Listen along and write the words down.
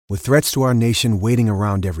With threats to our nation waiting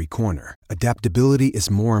around every corner, adaptability is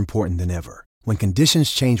more important than ever. When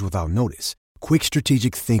conditions change without notice, quick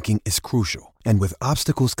strategic thinking is crucial. And with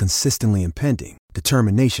obstacles consistently impending,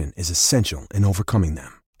 determination is essential in overcoming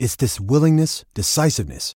them. It's this willingness,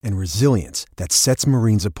 decisiveness, and resilience that sets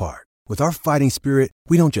Marines apart. With our fighting spirit,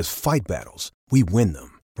 we don't just fight battles, we win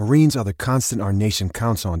them. Marines are the constant our nation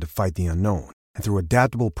counts on to fight the unknown. And through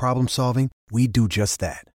adaptable problem solving, we do just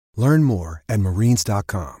that. Learn more at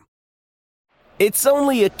marines.com. It's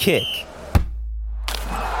only a kick,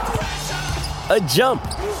 a jump,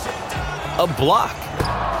 a block.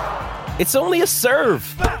 It's only a serve.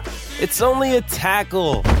 It's only a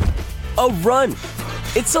tackle, a run.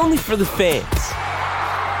 It's only for the fans.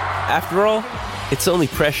 After all, it's only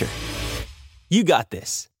pressure. You got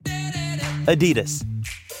this. Adidas.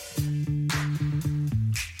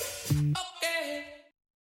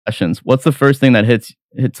 Questions. What's the first thing that hits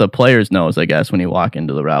a player's nose, I guess, when you walk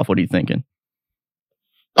into the Ralph? What are you thinking?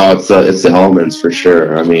 Oh, it's the almonds for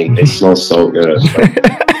sure. I mean, they smell so good.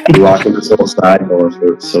 Like, we walk in this little side door,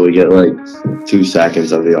 so we get like 2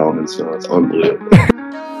 seconds of the almond smell. It's unbelievable.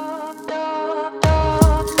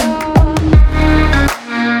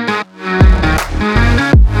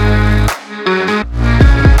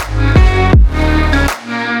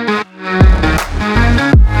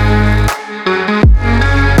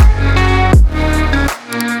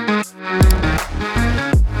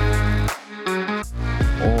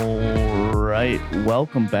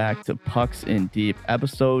 Welcome back to Pucks in Deep,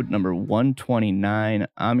 episode number 129.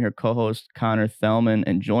 I'm your co-host, Connor Thelman,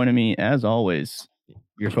 and joining me, as always,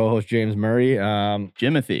 your co-host, James Murray.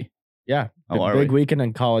 Jimothy. Yeah, big weekend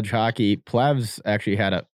in college hockey. Plevs actually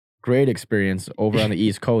had a great experience over on the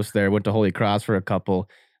East Coast there. Went to Holy Cross for a couple.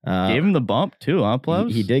 Gave him the bump, too, huh,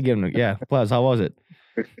 Plevs? He did give him, yeah. Plevs, how was it?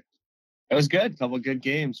 It was good. Couple good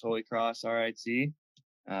games. Holy Cross, RIT.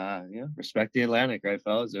 Respect the Atlantic, right,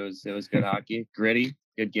 fellas? It was good hockey, gritty,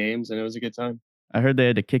 good games, and it was a good time. I heard they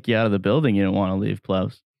had to kick you out of the building. You didn't want to leave,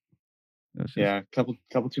 Plevs. Yeah, couple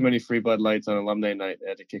too many free Bud Lights on alumni night. They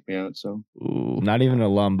had to kick me out. So not even an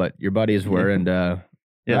alum, but your buddies were, and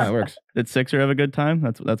yeah, it works. Did Sixer have a good time?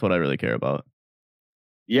 That's what I really care about.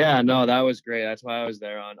 Yeah, no, that was great. That's why I was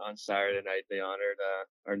there on Saturday night. They honored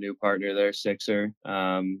our new partner there, Sixer,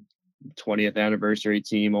 20th anniversary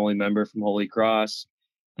team, only member from Holy Cross.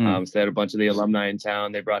 So they had a bunch of the alumni in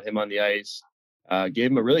town. They brought him on the ice, gave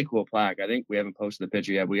him a really cool plaque. I think we haven't posted the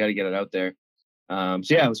picture yet. We got to get it out there. So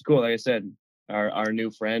yeah, it was cool. Like I said, our new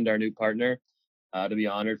friend, our new partner, to be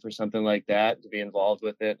honored for something like that, to be involved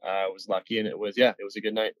with it. I was lucky, and it was a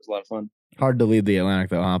good night. It was a lot of fun. Hard to leave the Atlantic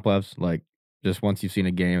though, huh, Plevs? Like, just once you've seen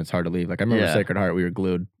a game, it's hard to leave. Like, I remember Sacred Heart, we were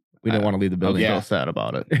glued. We didn't want to leave the building. I'm still sad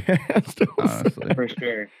about it. Honestly.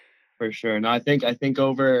 For sure. No, I think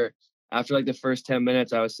after like the first 10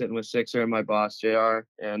 minutes, I was sitting with Sixer and my boss, JR,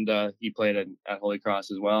 and he played at Holy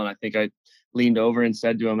Cross as well. And I think I leaned over and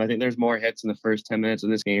said to him, I think there's more hits in the first 10 minutes of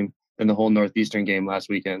this game than the whole Northeastern game last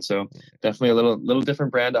weekend. So definitely a little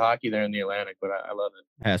different brand of hockey there in the Atlantic, but I love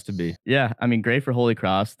it. Has to be. Yeah, I mean, great for Holy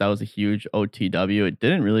Cross. That was a huge OTW. It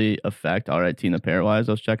didn't really affect RIT in the pairwise.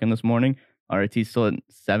 I was checking this morning. RIT still at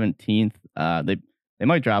 17th. They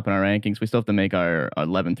might drop in our rankings. We still have to make our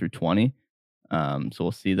 11 through 20. So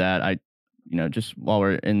we'll see that. Just while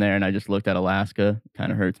we're in there, and I just looked at Alaska,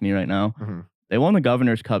 kind of hurts me right now. Mm-hmm. They won the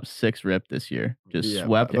Governor's Cup 6-rip this year.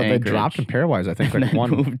 Swept Anchorage. They dropped in pairwise, I think. Like one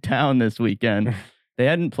moved down this weekend. They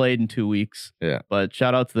hadn't played in 2 weeks. Yeah, but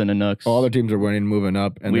shout out to the Nanooks. All other teams are winning, moving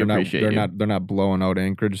up, and they're not blowing out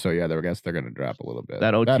Anchorage. So yeah, I guess they're going to drop a little bit.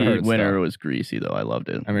 That OT winner was greasy though. I loved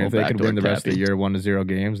it. I mean, if they could win the rest of the year 1-0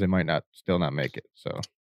 games, they might still not make it. So,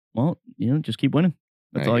 well, just keep winning.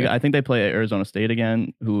 That's all I think they play Arizona State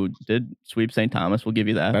again, who did sweep St. Thomas. We'll give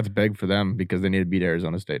you that. That's big for them because they need to beat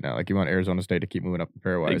Arizona State now. Like, you want Arizona State to keep moving up in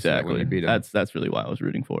pairwise. Exactly. So beat them. That's really why I was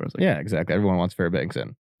rooting for. I was like, yeah, exactly. Everyone wants Fairbanks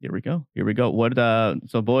in. Here we go. What?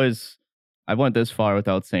 So boys, I went this far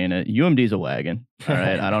without saying it. UMD's a wagon. All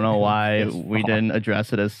right. I don't know why we didn't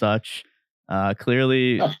address it as such.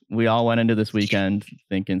 Clearly, we all went into this weekend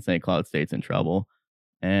thinking St. Cloud State's in trouble,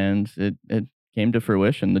 and it came to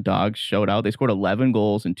fruition. The Dogs showed out. They scored 11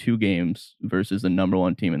 goals in 2 games versus the number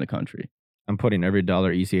 1 team in the country. I'm putting every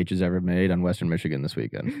dollar ECH has ever made on Western Michigan this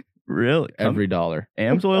weekend. Really? Every dollar.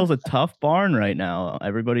 Amsoil's a tough barn right now.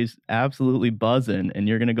 Everybody's absolutely buzzing, and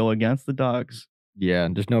you're going to go against the Dogs. Yeah,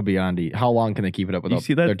 there's no Biondi. How long can they keep it up without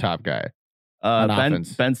their top guy? Ben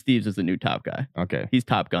Steves is the new top guy. Okay. He's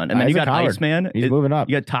Top Gun. And then you got Iceman. He's moving up.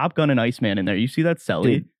 You got Top Gun and Iceman in there. You see that Selly?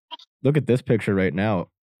 Dude, look at this picture right now.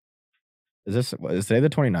 Is today the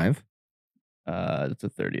 29th? It's the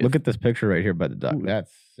 30th. Look at this picture right here by the Duck.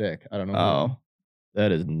 That's sick. I don't know. Oh.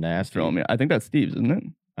 That is nasty. Throw me. I think that's Steve's, isn't it?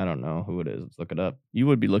 I don't know who it is. Let's look it up. You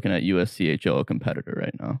would be looking at USCHO, a competitor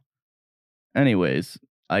right now. Anyways,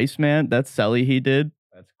 Iceman, that celly he did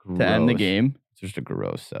That's gross. to end the game It's just a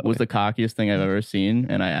gross celly. was the cockiest thing I've ever seen,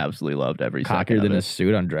 and I absolutely loved every second cockier of than it. his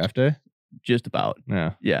suit on draft day. Just about.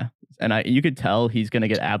 Yeah. Yeah. And you could tell he's going to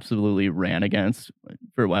get absolutely ran against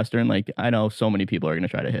for Western. Like, I know so many people are going to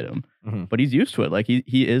try to hit him, but he's used to it. Like,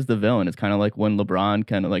 he is the villain. It's kind of like when LeBron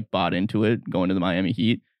kind of like bought into it going to the Miami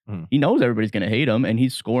Heat. He knows everybody's going to hate him, and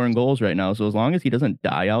he's scoring goals right now. So as long as he doesn't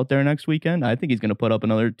die out there next weekend, I think he's going to put up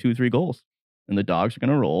another 2-3 goals, and the Dogs are going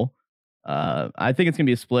to roll. I think it's going to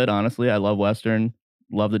be a split, honestly. I love Western,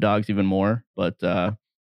 love the Dogs even more, but I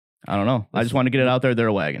don't know. I just want to get it out there. They're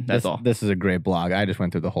a wagon. That's all. This is a great blog. I just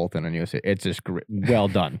went through the whole thing on USA. It's just great. Well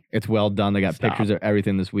done. It's well done. They got pictures of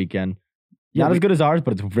everything this weekend. Yeah, Not as good as ours,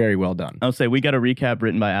 but it's very well done. I'll say we got a recap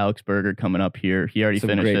written by Alex Berger coming up here. He already Some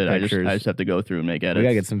finished great it. I pictures. just have to go through and make edits. We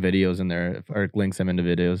gotta get some videos in there, or link some into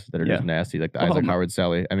videos that are just nasty, like the Isaac Howard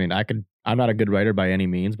celly. I mean, I'm not a good writer by any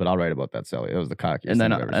means, but I'll write about that celly. It was the cockiest. And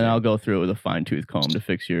then thing I've ever seen. I'll go through it with a fine tooth comb to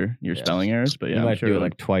fix your spelling errors. But yeah, you I'm might sure do it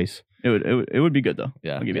like twice. it would be good though.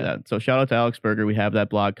 Yeah, I'll give you that. So shout out to Alex Berger. We have that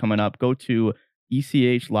blog coming up. Go to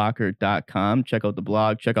echlocker.com. Check out the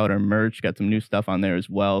blog. Check out our merch. Got some new stuff on there as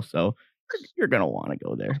well. So you're gonna want to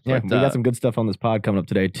go there. Yeah, But, we got some good stuff on this pod coming up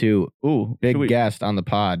today too. Ooh, Big guest on the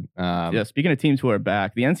pod. Yeah, speaking of teams who are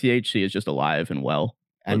back, the NCHC is just alive and well.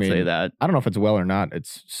 Let's say that. I don't know if it's well or not.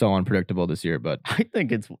 It's so unpredictable this year, but I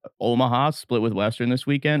think it's Omaha split with Western this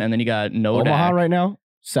weekend, and then you got Nodak. Omaha right now,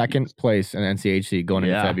 second place in NCHC going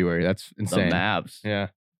into February. That's insane. The Mavs. Yeah.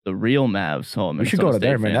 The real Mavs. Oh, We should go to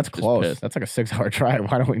there, man. That's close. That's like a 6-hour drive.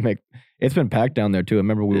 Why don't we make? It's been packed down there too. I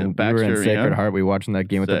remember we were in Sacred Heart. We were watching that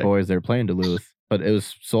game with the boys. They were playing Duluth, but it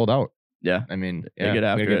was sold out. Yeah. I mean, They get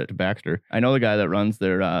after it to Baxter. I know the guy that runs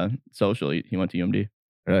their social. He went to UMD.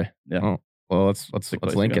 Really? Yeah. Oh, well, let's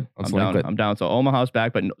link it. Let's link it. I'm down. So Omaha's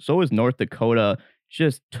back, but so is North Dakota.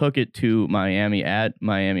 Just took it to Miami at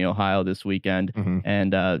Miami, Ohio this weekend.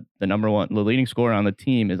 And the leading scorer on the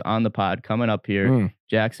team is on the pod coming up here.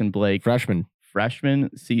 Jackson Blake. Freshman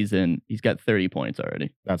season. He's got 30 points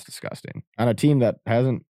already. That's disgusting. On a team that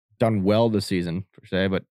hasn't done well this season, per se,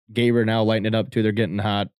 but Gaber now lighting it up too. They're getting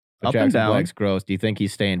hot. But Up Jackson and down. Blake's gross. Do you think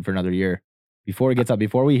he's staying for another year? Before he gets up,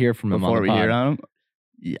 before we hear from him on the pod. Hear on him?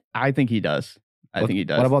 Yeah, I think he does. I think he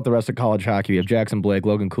does. What about the rest of college hockey? We have Jackson Blake,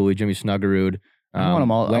 Logan Cooley, Jimmy Snuggerud. I want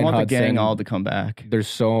them all. Lane I want Hudson. the gang all to come back. There's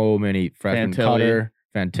so many freshmen. Fantilli. Cutter,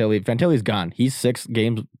 Fantilli's gone. He's 6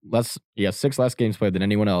 games less. He has 6 less games played than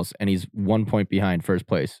anyone else, and he's 1 point behind first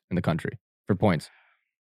place in the country for points.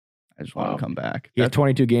 I just want to come back. He has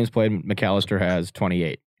 22 games played. McAllister has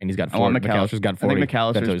 28, and he's got 40. I want McAllister's got 40. I think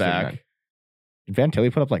McAllister's back. Did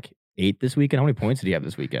Fantilli put up like 8 this weekend? How many points did he have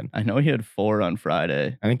this weekend? I know he had 4 on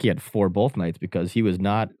Friday. I think he had 4 both nights because he was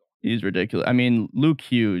not. He's ridiculous. I mean, Luke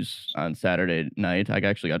Hughes on Saturday night, I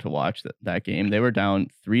actually got to watch that game. They were down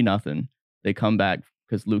 3-0. They come back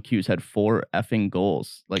because Luke Hughes had 4 effing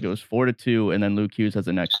goals. Like it was 4-2, and then Luke Hughes has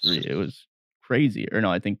the next 3. It was crazy. Or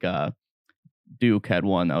no, I think Duke had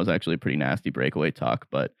 1. That was actually a pretty nasty breakaway talk.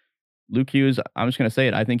 But Luke Hughes, I'm just gonna say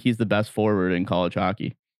it. I think he's the best forward in college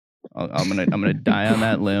hockey. I'm gonna die on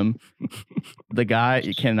that limb. The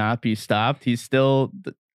guy cannot be stopped. He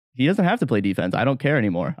doesn't have to play defense. I don't care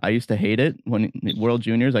anymore. I used to hate it when World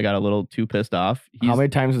Juniors. I got a little too pissed off. How many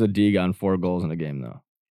times has a D gotten 4 goals in a game though?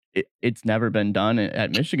 It's never been done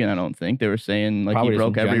at Michigan. I don't think they were saying like Probably he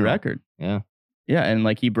broke every record. Yeah, and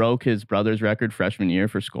like he broke his brother's record freshman year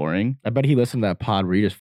for scoring. I bet he listened to that pod where he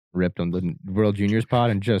just ripped on the World Juniors pod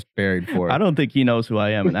and just buried for it. I don't think he knows who I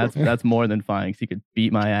am, and that's more than fine because he could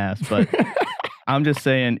beat my ass. But I'm just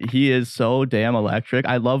saying he is so damn electric.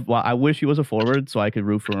 I wish he was a forward so I could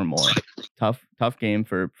root for him more. Tough game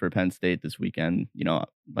for Penn State this weekend. You know,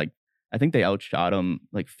 like I think they outshot him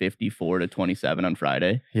like 54-27 on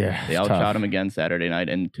Friday. Yeah, they outshot him again Saturday night,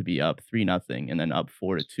 and to be up 3-0 and then up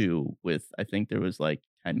 4-2 with I think there was like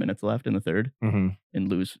 10 minutes left in the third and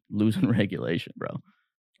losing regulation, bro.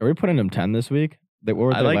 Are we putting him 10 this week? What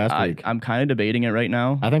were they last week? I'm kind of debating it right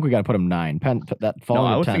now. I think we got to put him 9. No,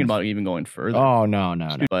 I was thinking about even going further. Oh, no.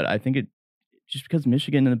 But I think just because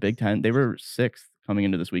Michigan in the Big Ten, they were 6th coming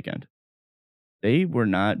into this weekend. They were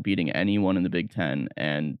not beating anyone in the Big Ten,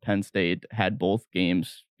 and Penn State had both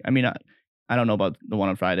games. I mean, I don't know about the one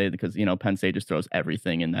on Friday because, you know, Penn State just throws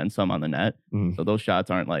everything and then some on the net. So those shots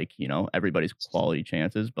aren't like, you know, everybody's quality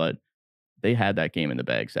chances, but they had that game in the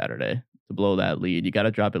bag Saturday. To blow that lead, you got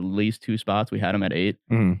to drop at least 2 spots. We had them at 8,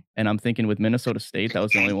 and I'm thinking with Minnesota State, that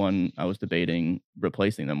was the only one I was debating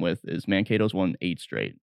replacing them with. Is Mankato's won 8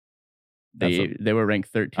 straight. They were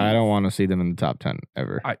ranked 13th. I don't want to see them in the top 10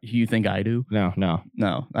 ever. You think I do? No.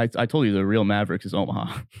 I told you the real Mavericks is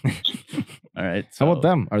Omaha. All right. So, how about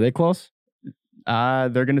them? Are they close? They're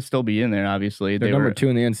going to still be in there, obviously. They're number 2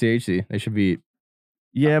 in the NCHC. They should be.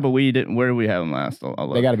 Yeah, but we didn't. Where did we have them last?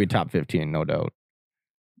 They got to be top 15, no doubt.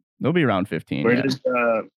 They'll be around 15.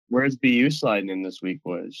 Where's BU sliding in this week,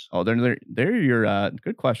 boys? Oh, they're your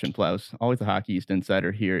good question, Plaus. Always a Hockey East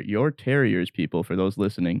insider here. Your Terriers, people, for those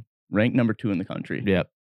listening, ranked number 2 in the country. Yep.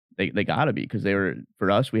 They got to be, because they were,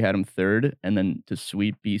 for us, we had them 3rd, and then to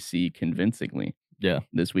sweep BC convincingly. Yeah.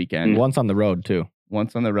 This weekend. Once on the road, too.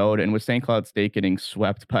 Once on the road, and with St. Cloud State getting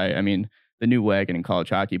swept by, the new wagon in college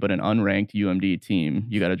hockey, but an unranked UMD team,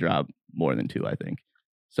 you got to drop more than 2, I think.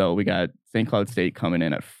 So we got St. Cloud State coming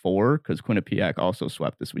in at 4, because Quinnipiac also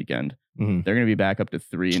swept this weekend. Mm-hmm. They're going to be back up to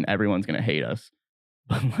 3, and everyone's going to hate us.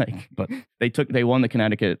 But they won the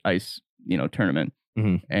Connecticut Ice, tournament,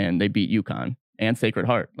 and they beat UConn and Sacred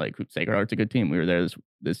Heart. Sacred Heart's a good team. We were there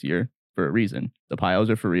this year for a reason. The Pios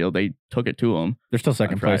are for real. They took it to them. They're still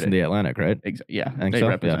second place in the Atlantic, right? Yeah, they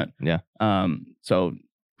represent. Yeah. So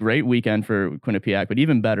great weekend for Quinnipiac, but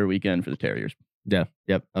even better weekend for the Terriers. Yeah.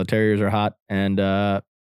 Yep. The Terriers are hot, and I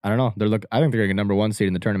don't know. I think they're going to get number 1 seed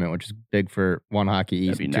in the tournament, which is big for one Hockey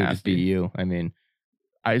East and 2 just BU.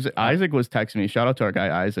 Isaac was texting me. Shout out to our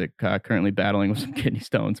guy Isaac, currently battling with some kidney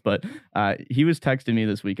stones, but he was texting me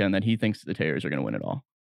this weekend that he thinks the Terriers are going to win it all.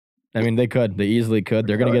 They could. They easily could.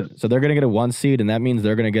 They're going to get a 1 seed, and that means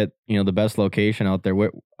they're going to get the best location out there.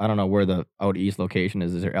 I don't know where the out east location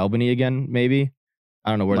is. Is there Albany again? Maybe. I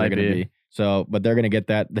don't know where they're going to be. So, but they're going to get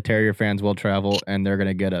that. The Terrier fans will travel, and they're going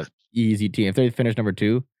to get a easy team. If they finish number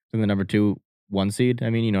 2, then the number 2 1 seed.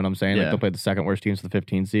 You know what I'm saying? Yeah. They'll play the second worst teams to the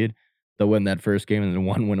 15 seed. They'll win that first game, and then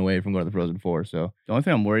 1 win away from going to the Frozen Four. So the only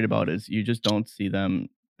thing I'm worried about is you just don't see them.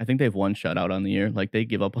 I think they have 1 shutout on the year. They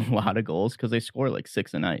give up a lot of goals because they score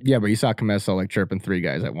 6 a night. Yeah, but you saw Comesso chirping 3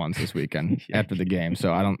 guys at once this weekend after the game.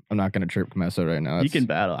 So I'm not going to chirp Comesso right now. You can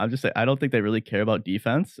battle. I'm just saying, I don't think they really care about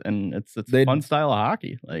defense, and it's a fun style of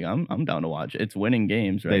hockey. I'm down to watch. It's winning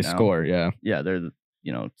games right now. They score, yeah. Yeah, they're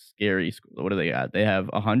scary. What do they got? They have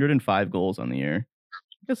 105 goals on the year.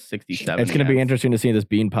 I guess 67. It's going to be interesting to see this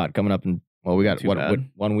bean pot coming up in. Well, we got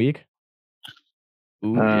 1 week.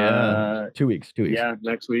 Ooh, yeah. 2 weeks. 2 weeks. Yeah,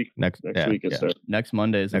 next week. Next week is next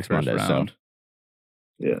Monday is the first round. So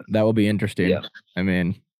yeah, that will be interesting. Yeah. I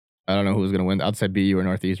don't know who's going to win. I'd say BU or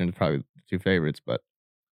Northeastern is probably the 2 favorites, but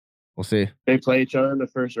we'll see. They play each other in the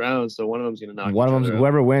first round, so one of them's going to knock. One of them,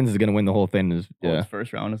 whoever wins, is going to win the whole thing. The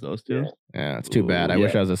first round is those 2. Yeah, it's too bad. I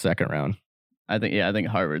wish I was a second round. I think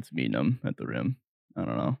Harvard's beating them at the rim. I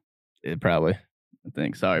don't know. Probably. I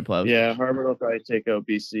think. Sorry, Plev. Yeah, Harvard will probably take out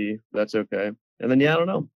BC. That's okay. And then I don't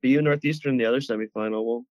know. BU Northeastern in the other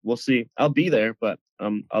semifinal. We'll see. I'll be there, but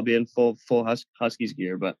I'll be in full Huskies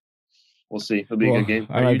gear. But we'll see. It'll be a good game.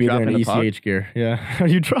 I might be there in ECH gear. Yeah. Are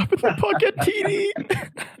you dropping the puck at TD?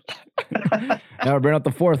 Now we're bringing out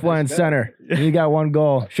the 4th line center. He got 1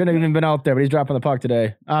 goal. Shouldn't have even been out there, but he's dropping the puck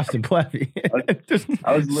today. Austin Plevy.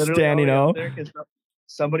 I was literally standing out there because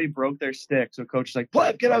somebody broke their stick. So coach is like,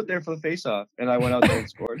 Plev, get out there for the face-off. And I went out there and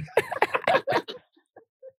scored.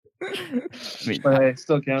 But I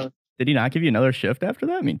still count. Did he not give you another shift after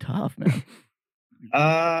that? Tough, man.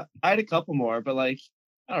 I had a couple more, but I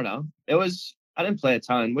don't know. I didn't play a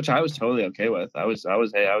ton, which I was totally okay with. I was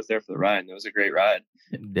there for the ride, and it was a great ride.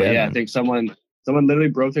 Yeah, I think someone literally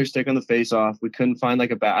broke their stick on the face-off. We couldn't find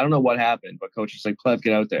a bat. I don't know what happened, but coach was like, Plev,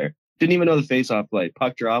 get out there. Didn't even know the face-off play.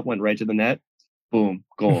 Puck drop, went right to the net. Boom,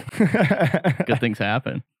 goal. Good things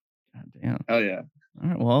happen. God damn. Oh yeah. All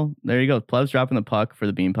right, well, there you go. Plev's dropping the puck for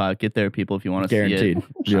the bean pot. Get there, people, if you want to see it. Guaranteed.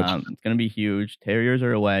 Yep. It's going to be huge. Terriers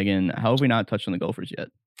are a wagon. How have we not touched on the Gophers yet?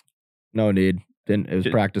 No need. It was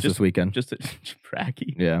practice this weekend. Just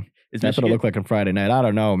pracky. Yeah. That's what it looked like on Friday night. I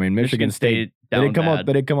don't know. Michigan State they didn't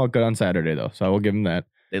come out good on Saturday, though, so I will give them that.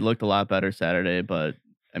 They looked a lot better Saturday, but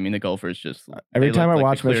the Gophers just... Every time I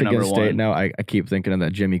watch Michigan State now, I keep thinking of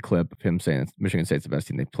that Jimmy clip of him saying Michigan State's the best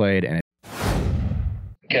team they played, and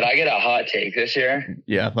could I get a hot take this year?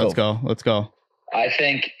 Yeah, let's go. I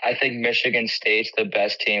think Michigan State's the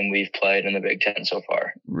best team we've played in the Big Ten so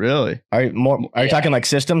far. Really? Are you talking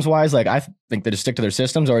systems wise? I think they just stick to their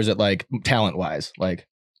systems, or is it talent wise?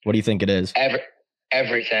 What do you think it is?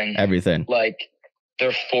 Everything. Everything.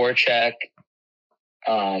 Their forecheck,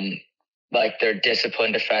 they're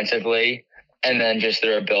disciplined defensively, and then just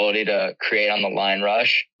their ability to create on the line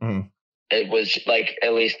rush. Mm-hmm. It was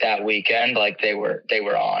at least that weekend, they were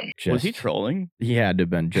on. Was he trolling? He had to have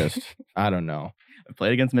been just, I don't know. I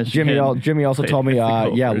played against Michigan. Jimmy also told me,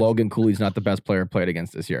 Logan Cooley's not the best player played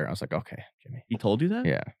against this year. I was like, okay, Jimmy. He told you that?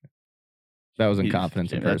 Yeah. That was in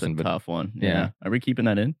confidence in person, that's a but tough one. yeah. Are we keeping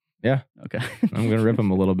that in? Yeah. Okay. I'm gonna rip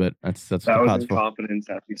him a little bit. That was in confidence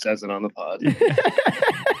after he says it on the pod.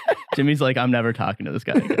 Jimmy's like, I'm never talking to this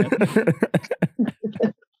guy again.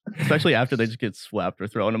 Especially after they just get swept or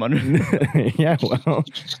throwing them under. Yeah, well,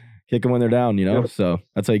 kick them when they're down, you know. So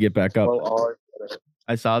that's how you get back up.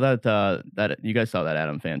 I saw that you guys saw that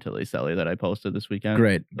Adam Fantilli celly that I posted this weekend.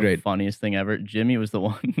 Great. Funniest thing ever. Jimmy was the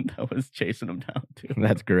one that was chasing him down too.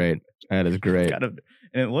 That's great. That is great.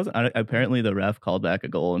 And it wasn't. Apparently, the ref called back a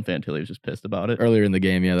goal, and Fantilli was just pissed about it Earlier in the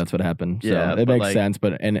game. Yeah, that's what happened. So Yeah, it but, makes like- sense,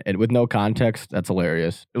 but and with no context, that's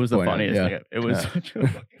hilarious. It was the Point out, funniest yeah. thing. It was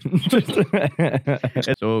Yeah. such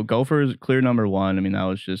a. So Gophers clear number one. I mean, that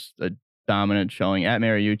was just a dominant showing at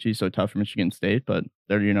Mariucci. So tough for Michigan State, but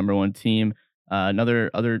they're your number one team.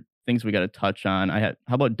 Other things we got to touch on. How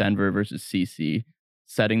about Denver versus CC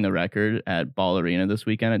setting the record at Ball Arena this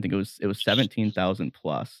weekend? I think it was 17,000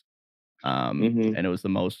 plus. And it was the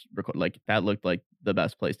most that looked like the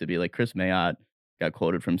best place to be. Like Chris Mayotte got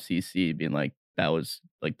quoted from CC being like that was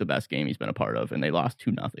like the best game he's been a part of, and they lost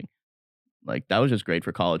 2-0. Like that was just great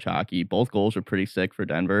for college hockey. Both goals were pretty sick for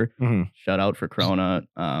Denver. Shutout for Corona.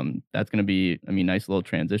 That's gonna be, I mean, nice little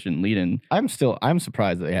transition lead in. I'm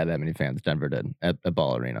surprised that they had that many fans. Denver did at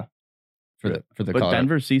Ball Arena for the But Colorado.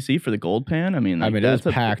 Denver CC for the Gold Pan. I mean, it was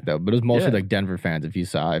packed though, but it was mostly Yeah. like Denver fans. If you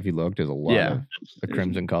looked, there's a lot of the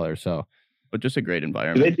crimson color. So, but just a great Do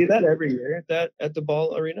environment. they do that every year at the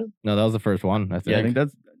Ball Arena? no, that was the first one. I think. Yeah,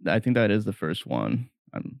 I think that is the first one.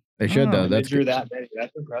 They should though. They That's drew that many.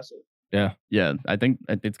 That's impressive. Yeah, I think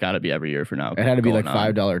it's got to be every year for now. It had to be like going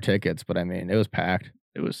on. $5 tickets, but I mean, it was packed.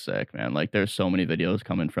 It was sick, man. Like there's so many videos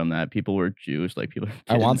coming from that. People were juiced. Like people.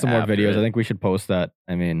 I want some more after videos. it. I think we should post that.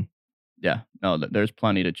 I mean, Yeah, no, there's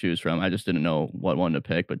plenty to choose from. I just didn't know what one to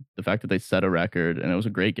pick, but the fact that they set a record and it was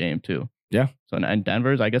a great game too. Yeah. So and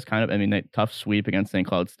Denver's, I guess, they tough sweep against St.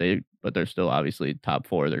 Cloud State, but they're still obviously top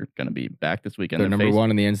 4. They're going to be back this weekend. they're number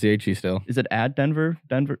 1 in the NCHC still. Is it at Denver?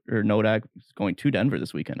 Denver or Nodak is going to Denver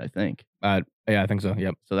this weekend, I think. Yeah, I think so.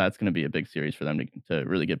 Yep. So that's going to be a big series for them to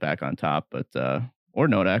really get back on top. But or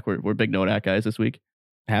Nodak, we're big Nodak guys this week.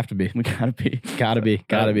 Have to be. We gotta be. Gotta be.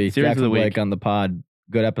 Series Jackson of the week. Blake on the pod.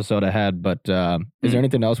 Good episode ahead. But is there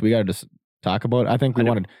anything else we got to just talk about? I think I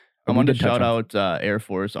wanted to shout out Air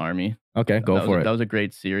Force Army. Okay, go for it. That was a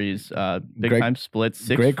great series. Big Great- time splits.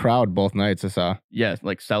 Great crowd both nights. I saw. Yeah,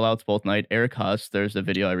 like sellouts both night. Eric Huss, there's a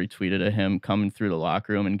video I retweeted of him coming through the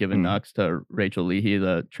locker room and giving nucks to Rachel Leahy,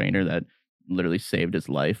 the trainer that literally saved his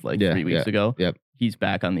life 3 weeks ago. Yep. He's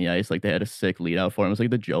back on the ice. Like they had a sick lead out for him. It was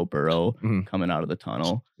like the Joe Burrow coming out of the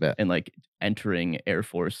tunnel and like entering Air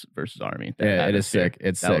Force versus Army. Yeah, it is sick.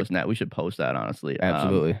 It's that sick. was net. We should post that honestly.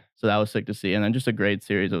 Absolutely. So that was sick to see. And then just a great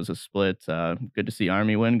series. It was a split. Good to see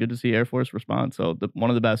Army win. Good to see Air Force respond. So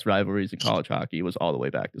one of the best rivalries in college hockey was all the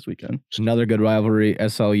way back this weekend. Another good rivalry.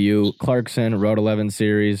 SLU Clarkson Road 11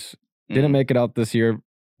 series didn't make it out this year.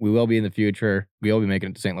 We will be in the future. We will be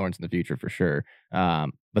making it to St. Lawrence in the future for sure.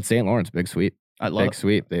 But St. Lawrence, big sweep. I love big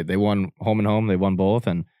sweep. They won home and home. They won both,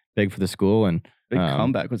 and big for the school. And big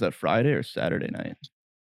comeback. Was that Friday or Saturday night?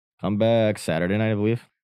 Comeback Saturday night, I believe.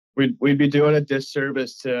 We'd be doing a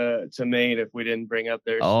disservice to Maine if we didn't bring up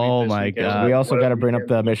their. Oh sweep this my weekend. God. We also What got a to bring up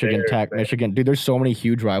the weekend Michigan there, Tech. man. Michigan, dude. There's so many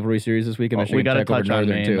huge rivalry series this weekend. Michigan We got to Tech over touch on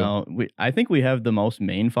Northern Maine too. though. I think we have the most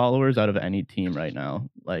Maine followers out of any team right now.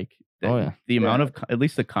 Like the amount of at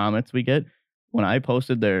least the comments we get when I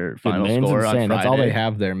posted their Dude, final Maine's score insane. on Friday. That's all they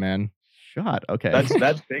have there, man. Shot. Okay.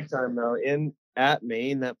 That's big time though. At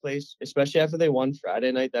Maine, that place, especially after they won Friday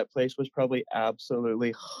night, that place was probably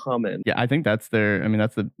absolutely humming. Yeah, I think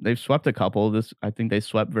they've swept a couple. I think they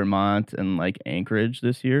swept Vermont and like Anchorage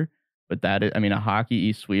this year. But a Hockey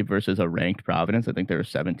East sweep versus a ranked Providence. I think they were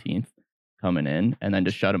 17th coming in, and then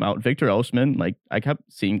to shut them out. Victor Osman, like I kept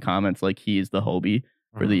seeing comments like he's the Hobie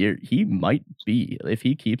for the year. He might be if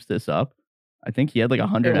he keeps this up. I think he had like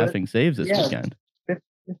 100 effing saves this weekend.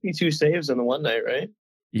 52 saves in the one night, right?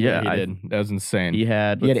 Yeah, he did. That was insane. He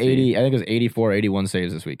had 80. I think it was 84, 81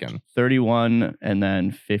 saves this weekend. 31 and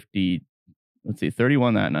then 50.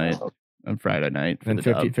 31 that night on Friday night. And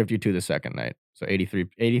 52 the second night. So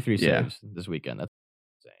 83 saves this weekend. That's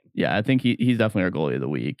insane. Yeah, I think he's definitely our goalie of the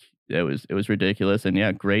week. It was ridiculous. And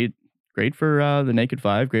yeah, great for the Naked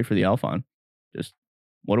Five, great for the Alphon. Just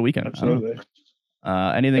what a weekend. Absolutely.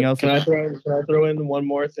 Anything else? Can I throw in one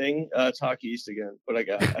more thing? It's Hockey East again, but I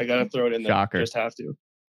gotta throw it in there. Shocker. Just have to.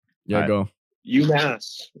 Yeah, go.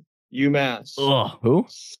 UMass. Ugh. Who?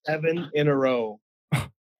 7 in a row.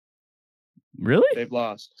 Really? They've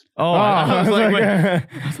lost. Oh, I was like, wait. I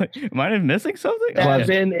was like, am I missing something?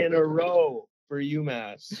 7 in a row for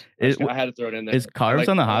UMass. I had to throw it in there. Is Carves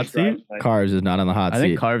on the hot seat? Carves is not on the hot seat. I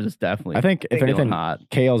think Carves is definitely. I think if anything, hot.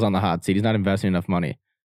 Kale's on the hot seat. He's not investing enough money.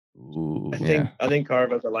 Ooh, I think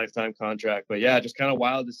Carve has a lifetime contract, but yeah, just kind of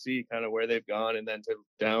wild to see kind of where they've gone and then to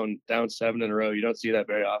down 7 in a row. You don't see that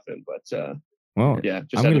very often, but well, yeah,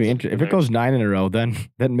 I'm gonna be interested. If it goes 9 in a row, then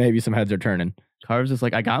maybe some heads are turning. Carves is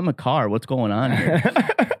like, I got in the car. What's going on here?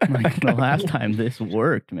 Like the last time this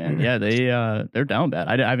worked, man. Yeah, they're down bad.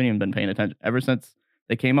 I haven't even been paying attention ever since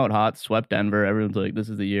they came out hot, swept Denver. Everyone's like, this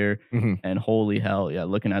is the year, and holy hell, yeah.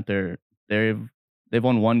 Looking at they've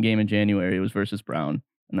won 1 game in January. It was versus Brown.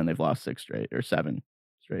 And then they've lost 6 straight or 7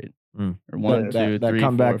 straight. Or 1, 2, 3,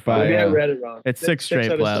 4, 5. Maybe I read it wrong. It's 6 straight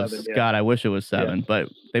playoffs. 7, yeah. God, I wish it was 7, but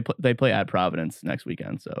they play at Providence next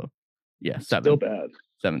weekend. So yeah, 7. Still bad.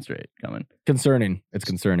 7 straight coming. Concerning. It's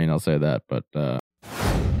concerning. I'll say that. But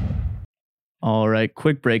all right,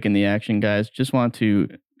 quick break in the action, guys. Just want to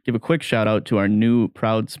give a quick shout out to our new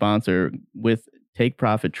proud sponsor with Take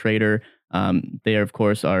Profit Trader. They, of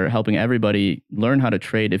course, are helping everybody learn how to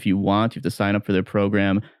trade. If you want, you have to sign up for their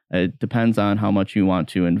program. It depends on how much you want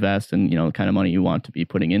to invest and, the kind of money you want to be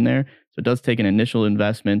putting in there. So it does take an initial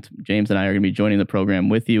investment. James and I are going to be joining the program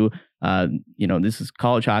with you. This is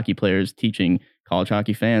college hockey players teaching college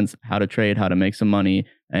hockey fans how to trade, how to make some money.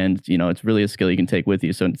 And, it's really a skill you can take with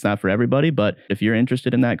you. So it's not for everybody, but if you're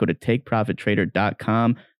interested in that, go to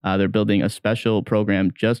takeprofittrader.com. They're building a special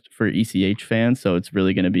program just for ECH fans. So it's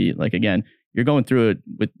really going to be like, again, you're going through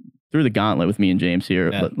the gauntlet with me and James here.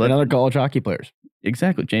 Yeah, and other college hockey players.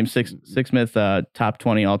 Exactly. James Sixsmith, top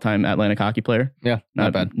 20 all-time Atlantic hockey player. Yeah,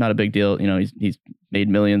 not bad. Not a big deal. He's made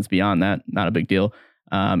millions beyond that. Not a big deal.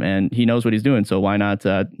 And he knows what he's doing. So why not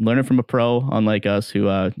learn it from a pro, unlike us who,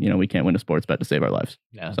 we can't win a sports bet to save our lives.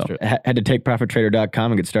 Yeah, that's true. Head to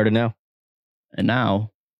takeprofittrader.com and get started now. And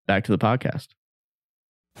now back to the podcast.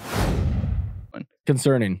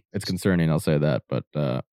 Concerning. It's concerning. I'll say that. But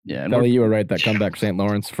yeah, Kelly, you were right. That comeback St.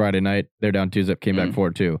 Lawrence Friday night, they're down 2-0, came back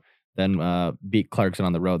 4-2. Then beat Clarkson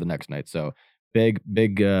on the road the next night. So big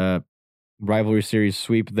rivalry series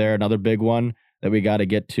sweep there. Another big one that we got to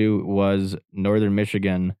get to was Northern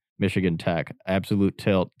Michigan Tech. Absolute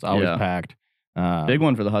tilt. It's always packed. Big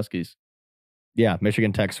one for the Huskies. Yeah,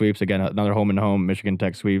 Michigan Tech sweeps again. Another home and home. Michigan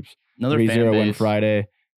Tech sweeps. Another 3-0 win Friday.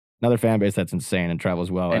 Another fan base that's insane and travels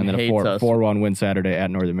well. And then a 4-1 win Saturday at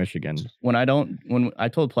Northern Michigan. When I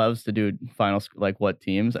told Plevs to do finals, like what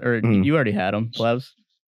teams, or you already had them, Plevs,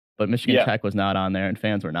 but Michigan Tech was not on there and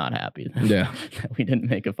fans were not happy. Yeah. We didn't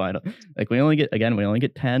make a final. Like we only get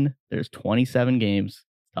 10. There's 27 games.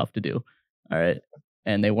 Tough to do. All right.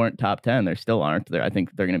 And they weren't top 10. They still aren't there. I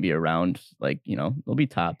think they're going to be around they'll be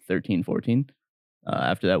top 13, 14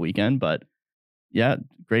 after that weekend. But yeah,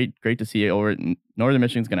 great to see it over. Northern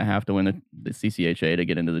Michigan's going to have to win the CCHA to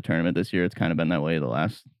get into the tournament this year. It's kind of been that way the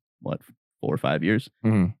last, 4 or 5 years.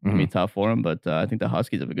 It's going to be tough for them, but I think the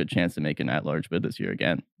Huskies have a good chance to make an at-large bid this year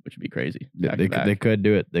again, which would be crazy. They could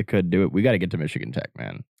do it. They could do it. We got to get to Michigan Tech,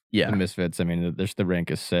 man. Yeah. The Misfits, the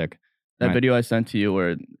rank is sick. That video I sent to you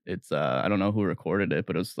where it's, I don't know who recorded it,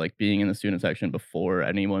 but it was like being in the student section before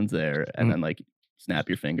anyone's there and then like snap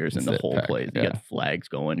your fingers and the whole place. You got flags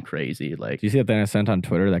going crazy. Like, do you see that thing I sent on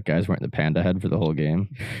Twitter? That guy's wearing the panda head for the whole game.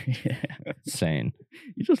 Yeah. Insane.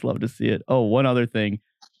 You just love to see it. Oh, one other thing.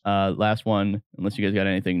 Last one, unless you guys got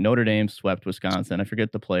anything. Notre Dame swept Wisconsin. I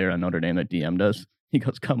forget the player on Notre Dame that DM'd us. He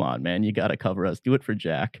goes, "Come on, man, you got to cover us. Do it for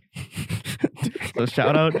Jack." So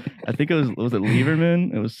shout out. I think it was it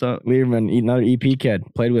Lieberman? It was Lieberman, another EP kid,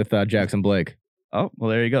 played with Jackson Blake. Oh, well,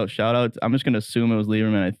 there you go. Shout out. I'm just going to assume it was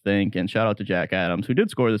Lieberman, I think. And shout out to Jack Adams, who did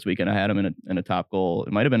score this weekend. I had him in a top goal.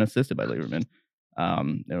 It might have been assisted by Lieberman.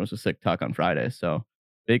 There was a sick tuck on Friday. So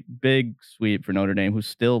big sweep for Notre Dame, who's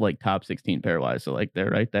still like top 16 pairwise. So like they're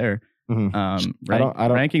right there.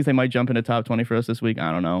 Rankings, they might jump into top 20 for us this week.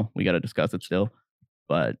 I don't know. We got to discuss it still.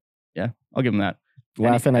 But yeah, I'll give them that.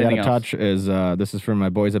 Last thing I got to touch is this is from my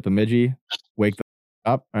boys at Bemidji. Wake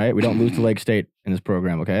up, all right? We don't lose to Lake State in this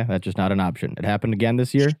program, okay? That's just not an option. It happened again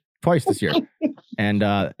this year, twice this year. And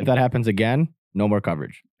if that happens again, no more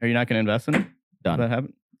coverage. Are you not going to invest in it? Done. That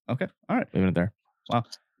happen? Okay, all right. Leaving it there. Wow.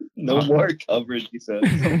 No more coverage, he said.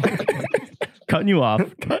 Cutting you off.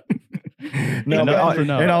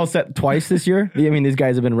 It all set twice this year. I mean, these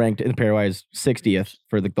guys have been ranked in pairwise 60th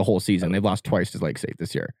for the whole season. They've lost twice to Lake State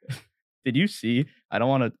this year. Did you see?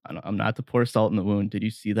 I'm not to pour salt in the wound. Did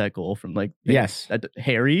you see that goal from yes,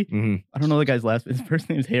 Harry? Mm-hmm. I don't know the guy's his first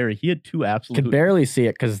name is Harry. He had 2 absolute. Could barely see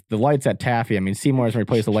it because the lights at Taffy. I mean, Seymour hasn't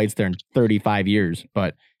replaced the lights there in 35 years.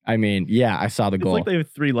 But I mean, yeah, I saw the goal. It's like they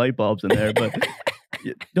have 3 light bulbs in there, but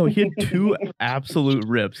No, he had 2 absolute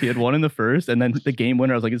rips. He had one in the first, and then the game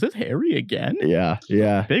winner. I was like, "Is this Harry again?" Yeah.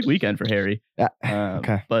 Big weekend for Harry.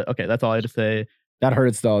 Okay, but okay, that's all I had to say. That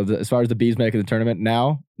hurts though. As far as the Bees making the tournament,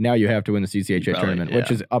 now you have to win the CCHA tournament,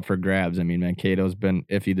 which is up for grabs. I mean, Mankato's been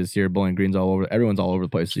iffy this year. Bowling Green's all over. Everyone's all over the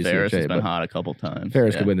place. CCHA, Ferris has been hot a couple times.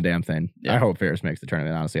 Ferris could win the damn thing. Yeah. I hope Ferris makes the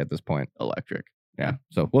tournament. Honestly, at this point, electric. Yeah,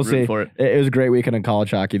 so we'll see. For it. It was a great weekend in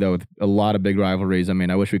college hockey, though, with a lot of big rivalries. I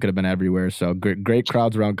mean, I wish we could have been everywhere. So great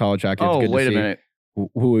crowds around college hockey. It's good wait to a see. minute.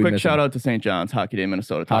 Quick shout out to St. John's Hockey Day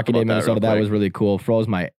Minnesota. Hockey Day Minnesota. That was really cool. Froze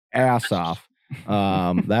my ass off.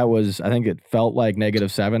 That was, I think it felt like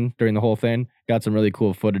 -7 during the whole thing. Got some really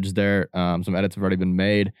cool footage there. Some edits have already been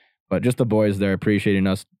made, but just the boys there appreciating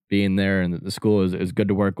us being there, and the school is good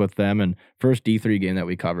to work with them. And first D3 game that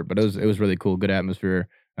we covered, but it was really cool. Good atmosphere.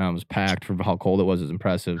 It was packed for how cold it was. It was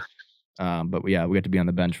impressive. But yeah, we got to be on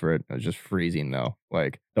the bench for it. It was just freezing though.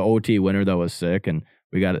 Like the OT winner though was sick, and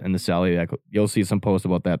we got it in the Sally. You'll see some posts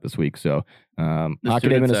about that this week. So Hockey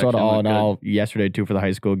Day Minnesota all in all yesterday too for the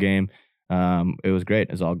high school game. It was great.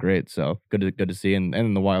 It was all great. So good to see.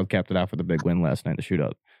 And the Wild capped it off with a big win last night, the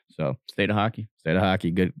shootout. So State of hockey.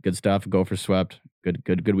 Good stuff. Gopher swept.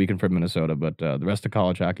 Good weekend for Minnesota. But the rest of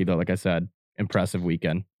college hockey though, like I said, impressive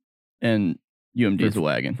weekend. And UMD's a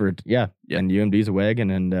wagon. And UMD's a wagon.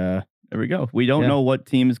 And there we go. We don't know what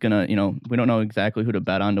team is gonna, we don't know exactly who to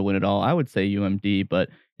bet on to win it all. I would say UMD, but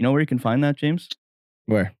you know where you can find that, James?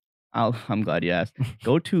 Where? I'm glad you asked.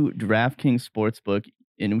 Go to DraftKings Sportsbook,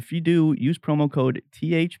 and if you do, use promo code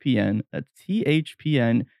THPN. That's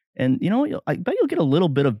THPN, and I bet you'll get a little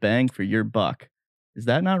bit of bang for your buck. Is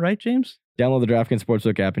that not right, James? Download the DraftKings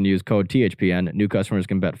Sportsbook app and use code THPN. New customers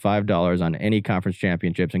can bet $5 on any conference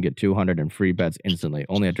championships and get $200 in free bets instantly.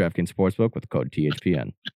 Only at DraftKings Sportsbook with code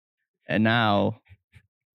THPN. And now,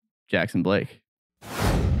 Jackson Blake.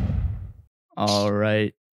 All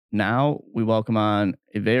right. Now we welcome on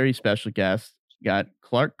a very special guest. Got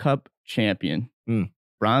Clark Cup champion,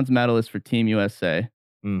 bronze medalist for Team USA,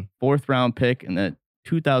 4th round pick in the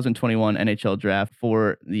 2021 NHL draft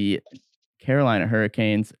for the Carolina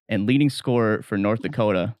Hurricanes, and leading scorer for North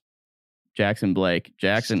Dakota, Jackson Blake.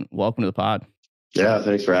 Jackson, welcome to the pod. Yeah,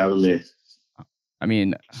 thanks for having me. I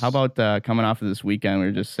mean, how about coming off of this weekend? We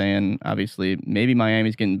were just saying, obviously, maybe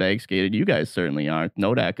Miami's getting bag skated. You guys certainly aren't.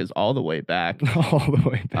 Nodak is all the way back. All the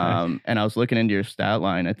way back. And I was looking into your stat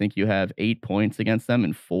line. I think you have 8 points against them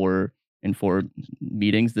in four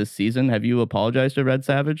meetings this season. Have you apologized to Red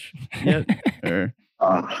Savage yet? Or?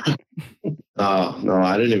 No,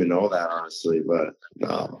 I didn't even know that, honestly. But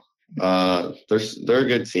no, they're a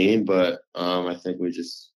good team, but I think we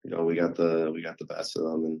just we got the best of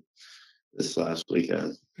them in this last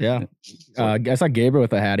weekend. Yeah, I saw Gabriel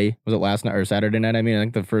with a Hattie. Was it last night or Saturday night? I mean, I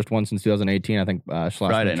think the first one since 2018. I think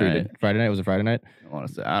Friday night. Friday night, was it Friday night? I want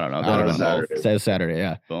to say, I don't know. Saturday. Saturday,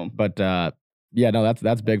 yeah. Boom. But yeah, no,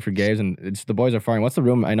 that's big for Gaves, and it's the boys are firing. What's the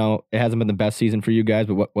room? I know it hasn't been the best season for you guys,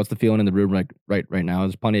 but what's the feeling in the room right now?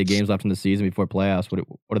 There's plenty of games left in the season before playoffs. What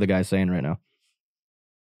are the guys saying right now?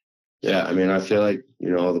 Yeah, I mean, I feel like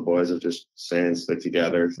the boys have just stick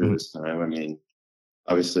together through this time. I mean,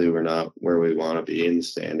 obviously we're not where we want to be in the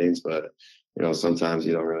standings, but sometimes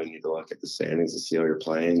you don't really need to look at the standings to see how you're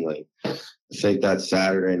playing. Like, I think that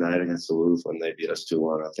Saturday night against Duluth when they beat us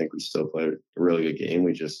 2-1, I think we still played a really good game.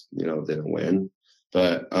 We just, didn't win.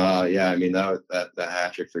 But yeah, I mean, that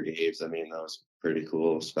hat trick for Gabe's, I mean, that was pretty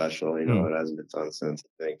cool, special. It hasn't been done since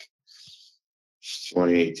I think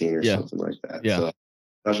 2018 or something like that. Yeah. So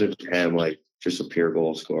especially for him, like just a pure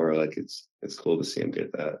goal scorer, like it's cool to see him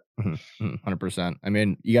get that. 100%. I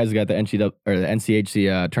mean, you guys got the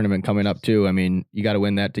NCHC tournament coming up too. I mean, you got to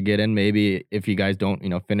win that to get in. Maybe if you guys don't,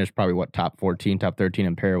 finish probably top 14, top 13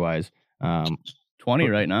 in pairwise. 20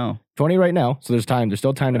 right now. 20 right now. So there's time. There's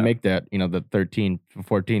still time to make that, the 13,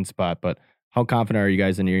 14 spot. But how confident are you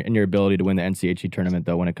guys in your ability to win the NCHC tournament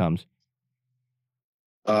though when it comes?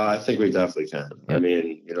 I think we definitely can. Yep. I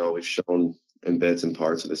mean, we've shown in bits and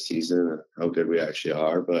parts of the season how good we actually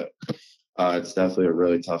are, but it's definitely a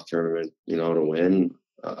really tough tournament, to win.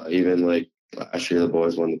 Even like last year, the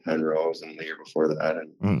boys won the Penrose, and the year before that,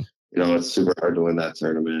 and it's super hard to win that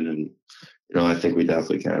tournament. And I think we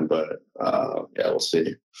definitely can, but yeah, we'll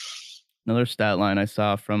see. Another stat line I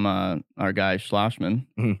saw from our guy Schlossman,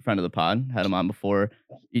 friend of the pod, had him on before.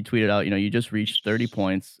 He tweeted out, you just reached 30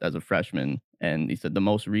 points as a freshman, and he said the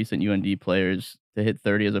most recent UND players to hit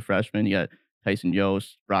 30 as a freshman, you got Tyson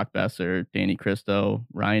Yost, Brock Besser, Danny Cristo,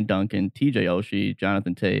 Ryan Duncan, TJ Oshie,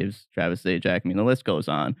 Jonathan Taves, Travis Zajac. I mean, the list goes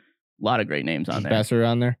on. A lot of great names on there. Besser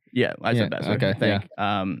on there? Yeah, I said Besser. Okay,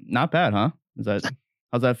 yeah. Not bad, huh?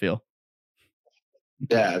 How's that feel?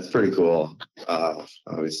 Yeah, it's pretty cool.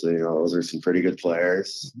 Obviously, those are some pretty good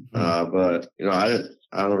players. But I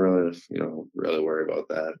don't really, really worry about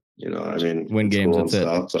that. I mean, win it's games, cool that's and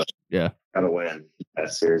it. stuff, but gotta win.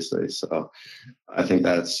 That seriously. So I think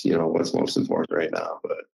that's what's most important right now.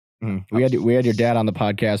 But we had your dad on the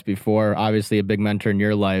podcast before. Obviously, a big mentor in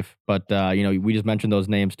your life. But we just mentioned those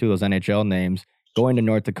names too, those NHL names. Going to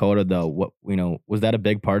North Dakota, though, what was that a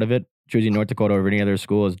big part of it? Choosing North Dakota over any other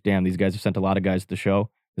school is, damn, these guys have sent a lot of guys to the show.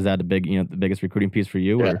 Is that the biggest recruiting piece for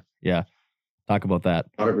you? Yeah. Talk about that.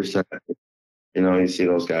 100%. You see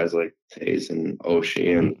those guys like Taze and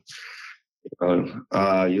Oshie, and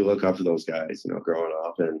you look up to those guys, growing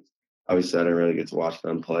up. And obviously, I didn't really get to watch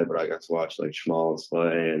them play, but I got to watch like Schmal and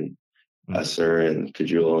Slay and Esser and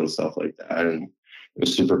Kajula and stuff like that. And it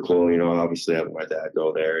was super cool. Obviously having my dad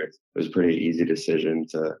go there, it was a pretty easy decision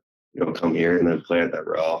to, come here and then play at that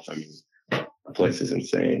Ralph. I mean, the place is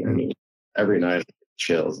insane. I mean, every night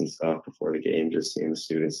chills and stuff before the game, just seeing the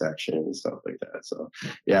student section and stuff like that. So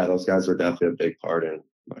yeah, those guys were definitely a big part in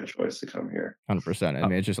my choice to come here. 100%. I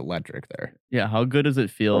mean, it's just electric there. Yeah. How good does it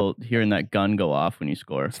feel hearing that gun go off when you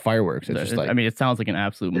score? It's fireworks. It's just like, I mean, it sounds like an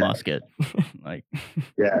absolute musket. Like,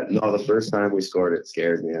 no, the first time we scored, it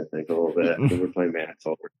scared me, I think, a little bit. We were playing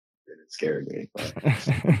Manitoba. It scared me.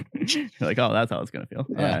 You're like, oh, that's how it's gonna feel.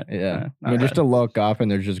 Yeah. I mean, just to look up and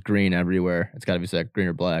there's just green everywhere. It's got to be sick, green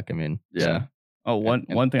or black. I mean, yeah. Oh, one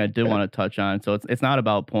thing I did want to touch on. So it's not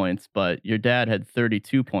about points, but your dad had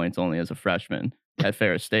 32 points only as a freshman at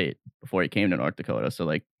Ferris State before he came to North Dakota. So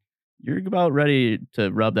like, you're about ready to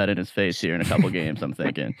rub that in his face here in a couple games. I'm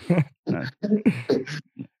thinking.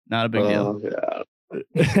 Not a big deal. Yeah.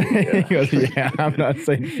 He goes, I'm not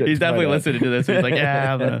saying shit. He's definitely listening to this. He's like,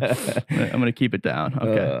 I'm gonna keep it down.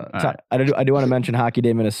 Okay. Right. I do want to mention Hockey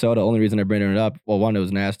Day Minnesota. Only reason I bring it up, well, one, it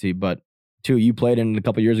was nasty, but two, you played in a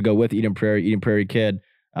couple years ago with Eden Prairie Kid.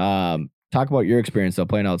 Talk about your experience though,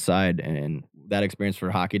 playing outside and that experience for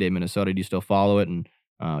Hockey Day Minnesota. Do you still follow it? And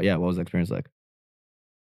what was the experience like?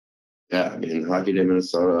 Yeah, I mean, Hockey Day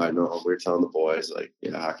Minnesota, I know we were telling the boys, like,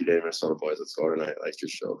 Hockey Day Minnesota boys, let's go tonight. Like,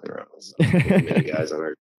 just joking around. So, many guys on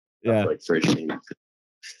our like first team.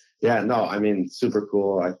 Yeah, no, I mean, super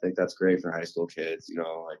cool. I think that's great for high school kids,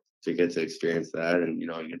 like to get to experience that. And, you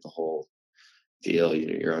get the whole deal.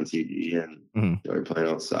 You're on TV and you're playing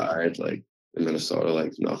outside, like in Minnesota,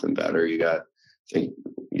 like nothing better. I think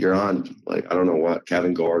you're on, like, I don't know what,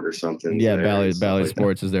 Kevin Gord or something. Yeah, Bally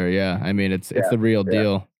Sports is there. Yeah, I mean, it's the real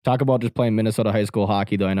deal. Talk about just playing Minnesota high school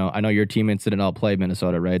hockey, though. I know your teammates didn't all play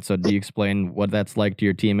Minnesota, right? So do you explain what that's like to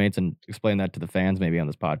your teammates and explain that to the fans maybe on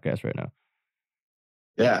this podcast right now?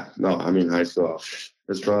 Yeah, no, I mean, high school,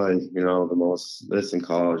 it's probably, the most, this in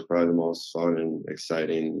college, probably the most fun and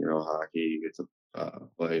exciting, hockey you get to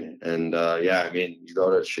play. And I mean, you go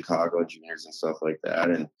to Chicago and juniors and stuff like that,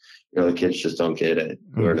 and the kids just don't get it.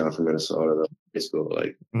 Who are not from Minnesota, high school,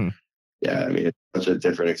 like, I mean, it's such a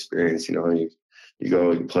different experience. You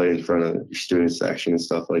go and play in front of your student section and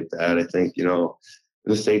stuff like that. I think in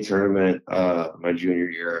the state tournament, my junior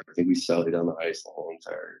year, I think we sallied on the ice the whole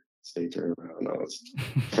entire state tournament. I don't know, it's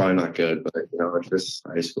probably not good, but it's just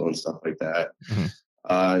high school and stuff like that.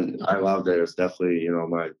 And I loved it. It was definitely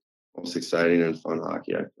my most exciting and fun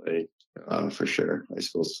hockey I played, for sure. High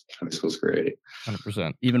school's great.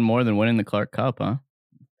 100%. Even more than winning the Clark Cup, huh?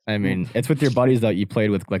 I mean, it's with your buddies that you played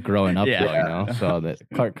with, like, growing up, though, So that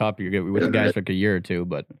Clark Cup, you're good with the guys for like a year or two,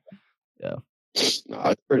 but no, it's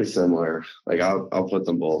pretty similar. Like, I'll put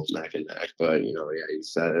them both neck and neck, but you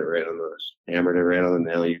said it hammered it right on the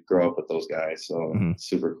nail. You grow up with those guys, so it's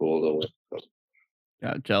super cool to win.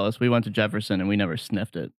 Got jealous. We went to Jefferson and we never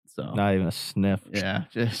sniffed it. So not even a sniff. Yeah,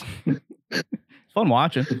 just it's fun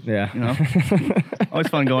watching. Yeah, always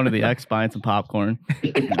fun going to the X, buying some popcorn.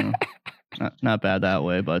 Not bad that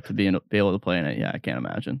way, but to be able to play in it, I can't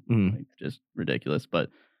imagine. Like, just ridiculous. But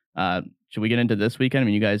should we get into this weekend? I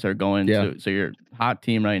mean, you guys are going to, so you're hot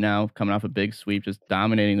team right now, coming off a big sweep, just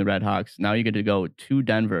dominating the Red Hawks. Now you get to go to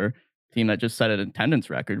Denver, team that just set an attendance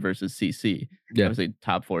record versus CC. Yeah, obviously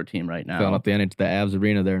top 4 team right now. Filling up the Avs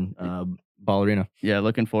arena there in Ball Arena. Yeah,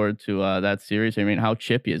 looking forward to that series. I mean, how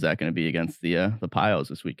chippy is that going to be against the Pios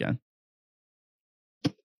this weekend?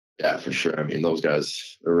 Yeah, for sure. I mean, those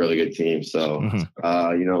guys are a really good team. So,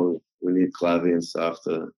 we need Clevy and stuff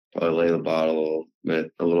to probably lay the bottle a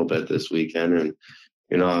little bit this weekend. And,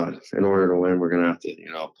 in order to win, we're going to have to,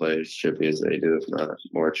 play as chippy as they do, if not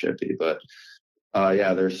more chippy. But,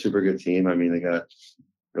 they're a super good team. I mean, they got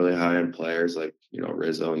really high-end players like,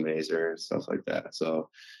 Rizzo and Mazer and stuff like that. So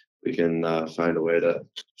we can find a way to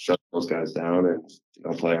shut those guys down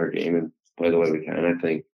and, play our game and play the way we can. I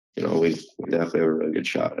think, we definitely have a really good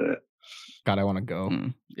shot at it. God, I want to go.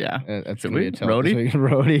 Yeah. That's Should going to be we? a tough Roadie?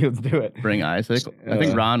 Roadie, let's do it. Bring Isaac. I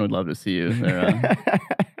think Ron would love to see you.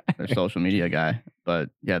 Their social media guy. But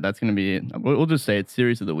yeah, that's going to be, we'll just say it's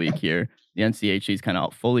series of the week here. The NCHC is kind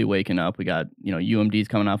of fully waking up. We got, UMD's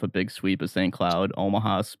coming off a big sweep of St. Cloud,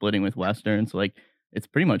 Omaha splitting with Western. So like, it's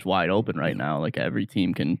pretty much wide open right now. Like every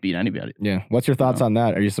team can beat anybody. Yeah. What's your thoughts on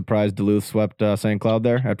that? Are you surprised Duluth swept St. Cloud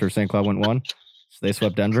there after St. Cloud went 1? So they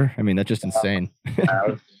swept Denver. I mean, that's just insane.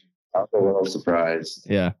 I was a little surprised.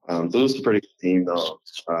 Yeah. Duluth's a pretty good team though,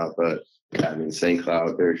 but yeah, I mean St.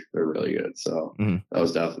 Cloud, they're really good. So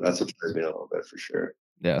that's what scared me a little bit for sure.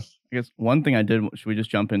 Yeah. I guess one thing I did, should we just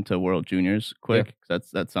jump into World Juniors quick? Yeah.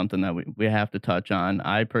 That's something that we have to touch on.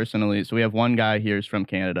 I personally, so we have one guy here is from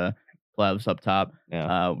Canada, Plevs up top.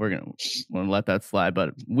 Yeah. We're gonna let that slide,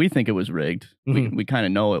 but we think it was rigged. We kind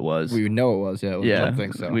of know it was. We know it was. Yeah. I don't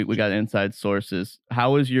think so. We got inside sources.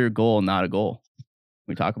 How is your goal not a goal? Can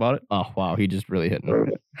we talk about it? Oh wow, he just really hit me.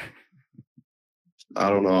 I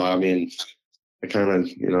don't know. I mean, I kind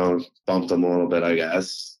of bumped him a little bit, I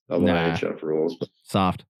guess. Of IHF rules. But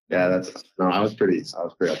soft. Yeah, I was pretty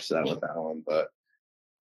upset with that one, but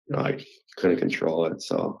I couldn't control it.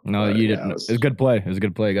 So no, you didn't. It was a good play. It was a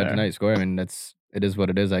good play. You got a nice score. I mean, it is what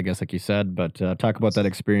it is, I guess, like you said. But talk about that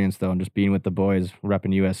experience though, and just being with the boys,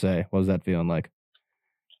 repping USA. What was that feeling like?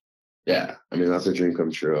 Yeah, I mean that's a dream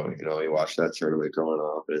come true. You watch that tournament growing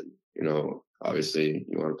up, and obviously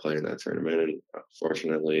you want to play in that tournament. And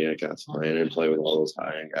fortunately, I got to play in and play with all those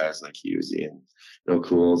high end guys like Husey and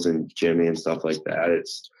Cools and Jimmy and stuff like that.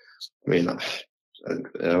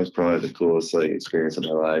 That was probably the coolest experience of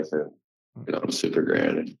my life, and I'm super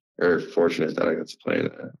fortunate that I got to play in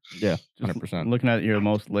that. Yeah, 100%. Looking at your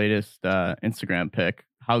most latest Instagram pic,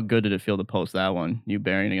 how good did it feel to post that one? You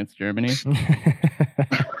burying against Germany?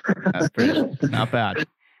 That's pretty not bad.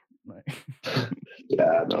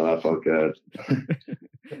 Yeah, no, that felt good.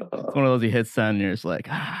 It's one of those you hit send and you're just like,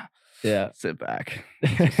 sit back.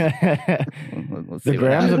 Let's see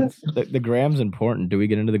the gram's important. Do we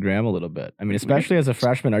get into the gram a little bit? I mean, especially as a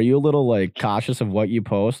freshman, are you a little cautious of what you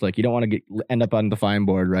post? Like you don't want to end up on the fine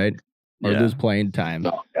board, right? Or lose playing time.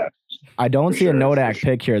 No, yeah. I don't see a Nodak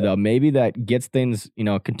pick here though. Maybe that gets things,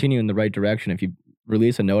 continue in the right direction if you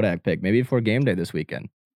release a Nodak pick, maybe before game day this weekend.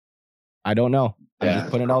 I don't know. I'm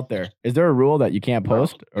just putting it out there. Is there a rule that you can't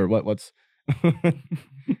post or what's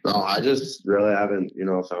No, I just really haven't,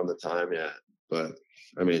 found the time yet. But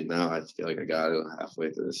I mean, now I feel like I got it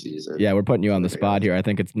halfway through the season. Yeah, we're putting you on the spot here. I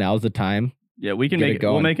think now's the time. Yeah, we can make it.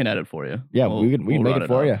 We'll make an edit for you. Yeah, we can make it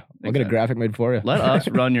for you. We'll get a graphic made for you. Let us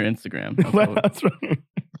run your Instagram. Let us run.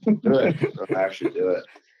 Do it. I'll actually do it.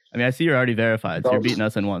 I mean, I see you're already verified, so you're beating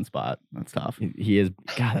us in one spot. That's tough. He is.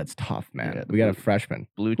 God, that's tough, man. Yeah, we got a freshman.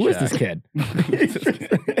 Blue Who is this kid?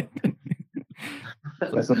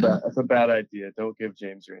 That's a bad idea. Don't give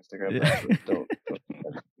James your Instagram password. Don't.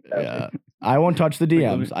 Yeah. I won't touch the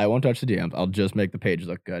DMs. I'll just make the page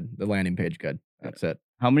look good. The landing page good. That's it.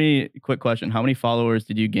 Quick question. How many followers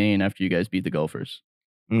did you gain after you guys beat the Gophers?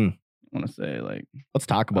 I want to say let's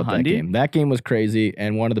talk about that game. That game was crazy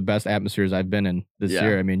and one of the best atmospheres I've been in this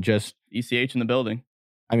year. I mean, just ECH in the building.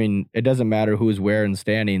 I mean, it doesn't matter who's where in the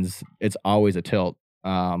standings. It's always a tilt.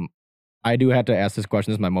 I do have to ask this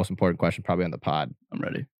question. This is my most important question probably on the pod. I'm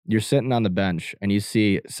ready. You're sitting on the bench and you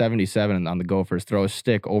see 77 on the Gophers throw a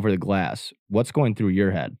stick over the glass. What's going through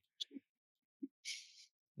your head?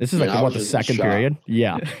 This is the second period?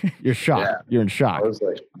 Yeah. You're shocked. Yeah. You're in shock. I was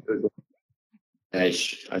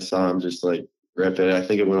I saw him just rip it. I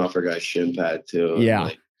think it went off our guy's shin pad too. Yeah.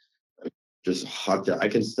 And, just hucked it. I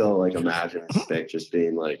can still imagine a stick just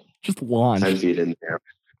being just launched 10 feet in there.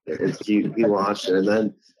 He launched it, and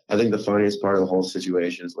then I think the funniest part of the whole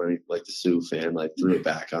situation is when he the Sioux fan threw it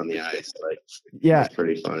back on the ice. Yeah, it's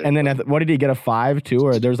pretty funny. And then what did he get, a 5-2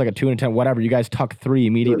 or there's a 2 and 10, whatever? You guys tuck 3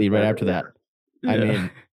 immediately right after that. I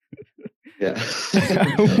mean, yeah.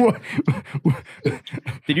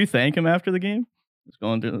 Did you thank him after the game? Just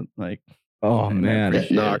going through oh man,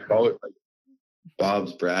 no,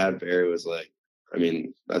 Bob's Bradbury was I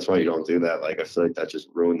mean, that's why you don't do that. I feel that just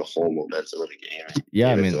ruined the whole momentum of the game. Yeah,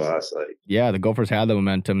 I mean, to us, the Gophers had the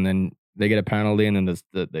momentum, then they get a penalty, and then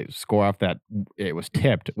they score off that. It was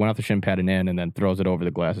tipped, went off the shin pad and in, and then throws it over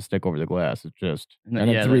the glass, a stick over the glass. It's just, and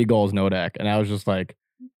then 3 goals, Nodak, and I was just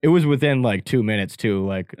it was within 2 minutes too.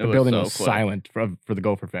 The building was silent for the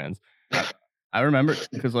Gopher fans. I remember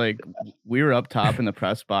because we were up top in the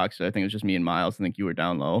press box. I think it was just me and Miles. I think you were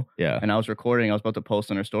down low. Yeah. And I was recording. I was about to post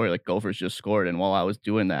on our story Gophers just scored. And while I was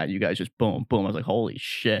doing that, you guys just boom, boom. I was like, holy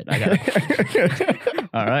shit! I got.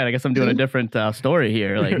 All right, I guess I'm doing a different story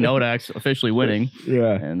here. Nodak's officially winning.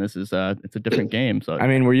 Yeah. And this is it's a different game. So I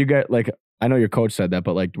mean, were you guys I know your coach said that,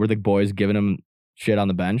 but like, were the boys giving him shit on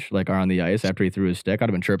the bench, like, or on the ice after he threw his stick? I'd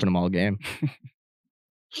have been chirping him all game.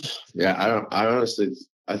 Yeah, I honestly,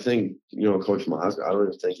 I think, Coach Mosk, I don't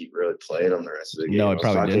even think he really played on the rest of the game. No, he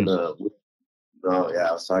probably didn't.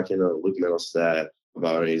 I was talking to Luke Middlestad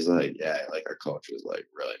about it. He's like, yeah, like our coach was like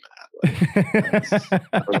really mad. Like,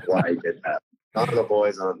 I don't know why he did that. None of the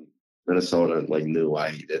boys on Minnesota like knew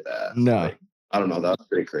why he did that. No. Like, I don't know. That was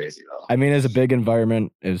pretty crazy though. I mean, it's a big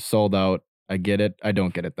environment. It was sold out. I get it. I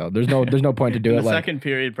don't get it though. There's no point to do it. The second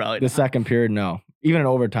period, probably. The second period, no. Even in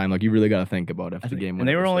overtime, like, you really got to think about it if the game. And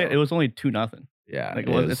it was only 2-0. Yeah, like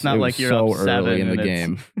it's not like you're so up 7 early in the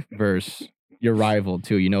game versus your rival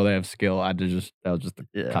too. They have skill. That was just the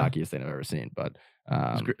cockiest thing I've ever seen. But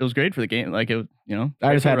it was great for the game. Like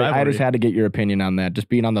I just had to get your opinion on that. Just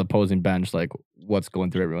being on the opposing bench, like, what's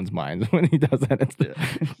going through everyone's minds when he does that. It's the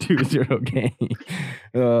 2-0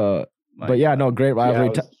 game. But yeah, no, great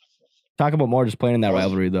rivalry. Talk about more just playing in that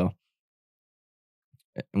rivalry though.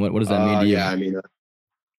 What does that mean to you? Yeah, I mean,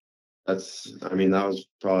 that was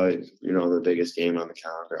probably, the biggest game on the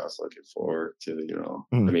calendar I was looking forward to,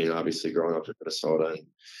 I mean, obviously growing up in Minnesota and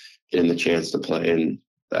getting the chance to play in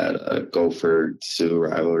that Gopher Sioux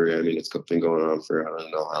rivalry. I mean, it's been going on for, I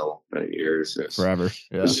don't know how many years. Forever.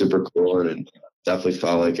 Yeah. It was super cool and it definitely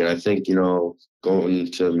felt like it. I think,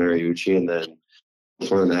 going to Mariucci and then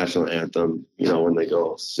for the national anthem, when they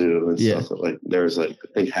go Sioux and stuff, like there's like, I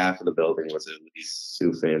think half of the building was at least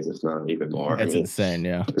Sioux fans, if not even more. That's insane.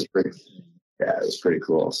 Yeah. It was pretty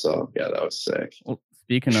cool. So yeah, that was sick. Well,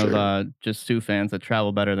 speaking of just Sioux fans that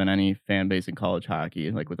travel better than any fan base in college hockey,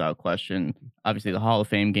 like without question, obviously the Hall of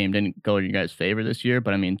Fame game didn't go in your guys' favor this year,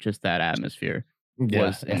 but I mean, just that atmosphere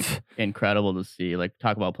was incredible to see. Like,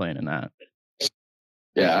 talk about playing in that.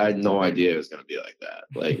 Yeah, I had no idea it was going to be like that.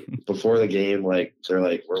 Like, before the game, like, they're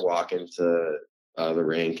like, we're walking to the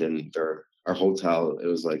rink and our hotel, it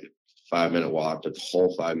was like a 5-minute walk, but the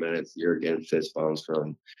whole 5 minutes, you're getting fist bumps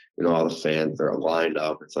from, all the fans. They're lined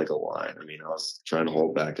up. It's like a line. I mean, I was trying to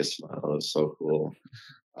hold back a smile. It was so cool.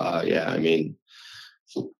 Yeah, I mean,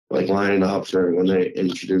 like lining up for when they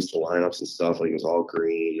introduced the lineups and stuff, like it was all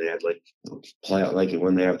green. They had like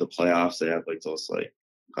when they have the playoffs, they have like those like,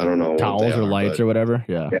 I don't know, towels or lights or whatever.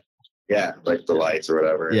 Yeah, like the lights or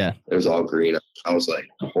whatever. Yeah, it was all green. I was like,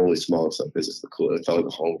 holy smokes! Like, this is the cool. It felt like a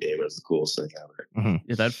home game. It was the coolest thing ever. Mm-hmm.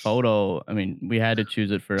 Yeah, that photo. I mean, we had to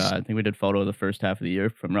choose it for. I think we did photo the first half of the year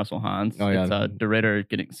from Russell Hans. Oh yeah, it's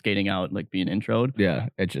DeRitter skating out, like being introed. Yeah,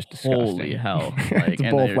 it's just disgusting. Holy hell! Like, it's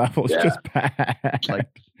both levels just bad.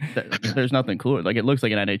 Like, there's nothing cooler. Like, it looks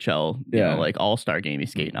like an NHL, like all-star game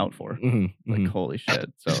he's skating out for. Mm-hmm. Like, holy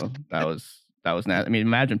shit! So that was nasty. I mean,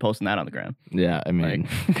 imagine posting that on the gram. Yeah, I mean,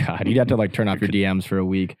 God, you'd have to like turn off your DMs for a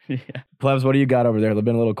week. Yeah. Plebs, what do you got over there? They've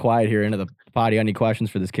been a little quiet here into the potty. Any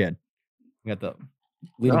questions for this kid? You got the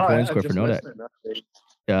leading point score for Nodak.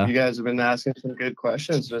 Yeah. You guys have been asking some good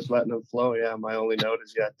questions, just letting them flow. Yeah, my only note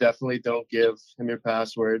is, definitely don't give him your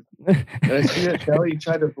password. And I see that Kelly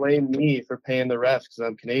tried to blame me for paying the refs because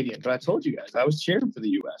I'm Canadian, but I told you guys I was cheering for the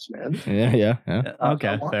U.S., man. Yeah.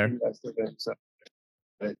 Okay, fair.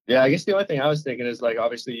 But yeah, I guess the only thing I was thinking is, like,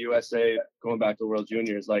 obviously USA, going back to World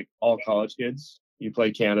Juniors, like all college kids, you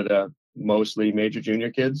play Canada, mostly major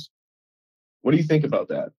junior kids. What do you think about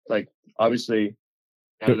that? Like, obviously,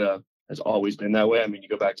 Canada has always been that way. I mean, you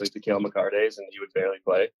go back to like the Cale Makar days and you would barely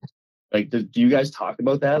play. Like, do you guys talk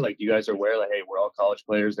about that? Like, you guys are aware, like, hey, we're all college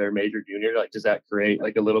players, they're major junior. Like, does that create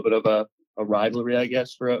like a little bit of a rivalry, I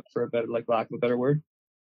guess, for a better, like, lack of a better word?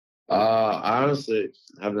 I honestly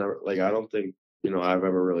have never, like, I don't think, I've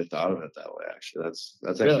ever really thought of it that way. Actually, that's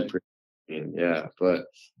actually really pretty. Yeah, but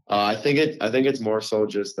I think it's more so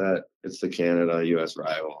just that it's the Canada-US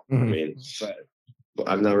rival. Mm-hmm. I mean,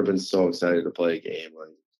 I've never been so excited to play a game. Like,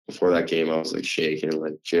 before that game, I was like shaking,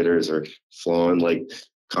 like jitters are flowing. Like,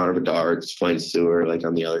 Connor Bedard's playing Stewart, like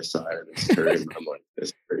on the other side of the turn. I'm like,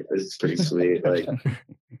 this is pretty sweet. Like,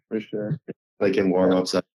 for sure. Like in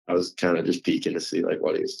warm-ups, I was kind of just peeking to see like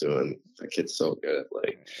what he was doing. That kid's so good.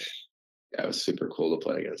 Like, yeah, it was super cool to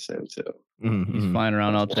play against him too. Mm-hmm. He's flying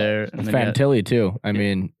around out there. And Fantilli too. I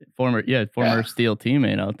mean, former Steel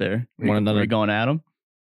teammate out there. Were you going at him?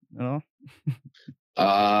 No.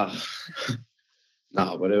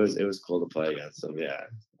 No, but it was cool to play against him. Yeah,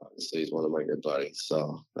 obviously he's one of my good buddies,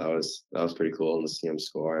 so that was pretty cool to see him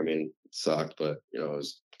score. I mean, it sucked, but it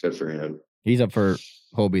was good for him. He's up for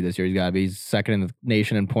Hobie this year. He's second in the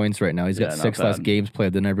nation in points right now. He's got 6 less games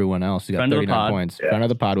played than everyone else. He's got 39 points. Yeah. Friend of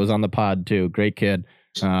the pod, was on the pod too. Great kid.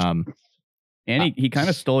 And he kind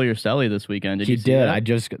of stole your celly this weekend. Did you see did.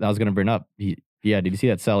 That? I was going to bring up. Did you see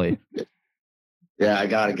that celly? Yeah, I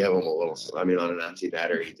gotta give him a little. I mean, on an empty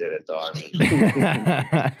netter, he did it though. I mean,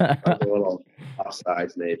 a little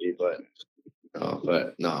offsides maybe, but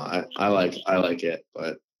no, I like it,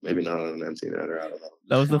 but maybe not on an empty netter. I don't know.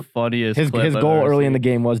 That was the funniest. His clip I've goal ever early in seen. the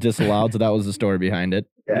game was disallowed, so that was the story behind it.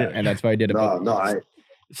 Yeah, and that's why I did it.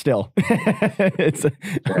 Still, it's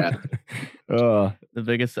the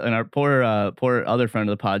biggest. And our poor other friend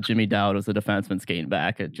of the pod, Jimmy Dowd, was the defenseman skating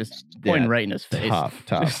back. It just pointing right in his face.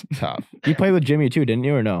 Tough. You played with Jimmy too, didn't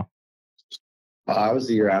you, or no? I was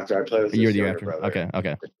the year after. I played with the his year younger after. brother.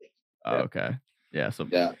 Okay. Okay. Yeah. So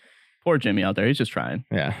yeah, poor Jimmy out there. He's just trying.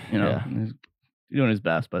 Yeah. He's doing his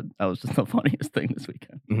best, but that was just the funniest thing this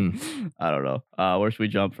weekend. Mm-hmm. I don't know. Where should we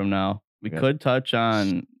jump from now? We could touch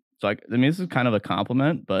on. So I mean, this is kind of a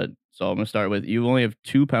compliment, but so I'm gonna start with you. Only have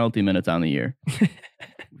 2 penalty minutes on the year, which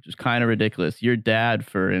is kind of ridiculous. Your dad,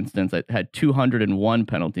 for instance, had 201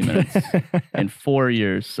 penalty minutes in 4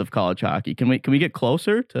 years of college hockey. Can we get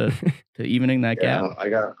closer to evening that gap?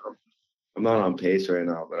 I'm not on pace right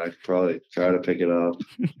now, but I could probably try to pick it up.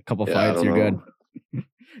 A couple fights, you're good.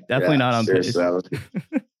 Definitely not on pace.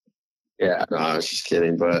 Yeah, no, I was just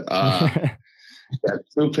kidding, but. Yeah,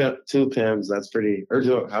 two PIMs. That's pretty.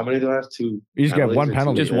 How many do I have? Two. You just got one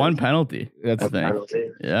penalty. Just one penalty. That's the thing.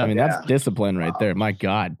 Penalty? Yeah, I mean that's discipline right there. My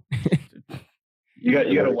God. You got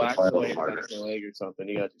to whack the leg or something.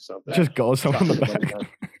 You got to do something. Just go someone in the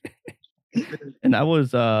back. And that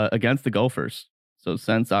was against the Gophers. So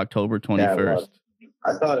since October 21st.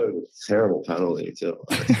 I thought it was a terrible penalty too.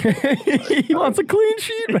 He wants a clean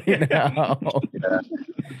sheet right now. Yeah.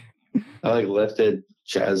 I lifted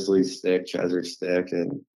Chesley's stick,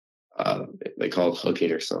 and they call it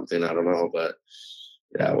hooking or something. I don't know, but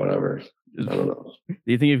yeah, whatever. I don't know. Do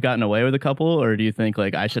you think you've gotten away with a couple, or do you think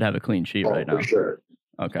I should have a clean sheet right now? For sure.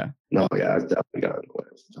 Okay. No, yeah, I've definitely gotten away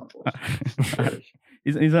with a couple.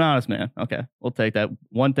 He's an honest man. Okay, we'll take that.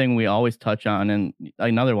 One thing we always touch on, and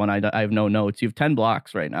another one I have no notes. You have 10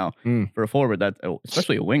 blocks right now for a forward. That's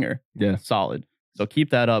especially a winger. Yeah, solid. So keep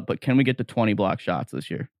that up. But can we get to 20 block shots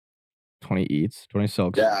this year? 20 eats, 20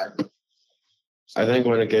 soaks. Yeah, I think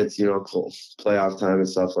when it gets cool playoff time and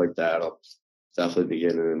stuff like that, I'll definitely be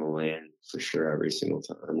getting in the lane for sure every single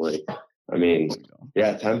time. I mean,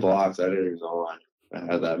 yeah, 10 blocks. I didn't even know I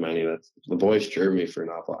had that many. The boys cheered me for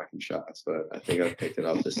not blocking shots, but I think I picked it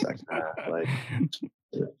up the second half.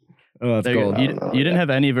 Oh, that's cool. You didn't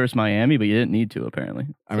have any versus Miami, but you didn't need to apparently.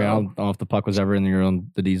 I mean, I don't know if the puck was ever in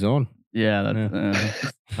the D zone. Yeah,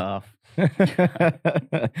 that's tough.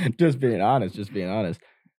 just being honest.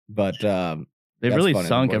 But they've really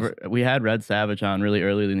sunk. We had Red Savage on really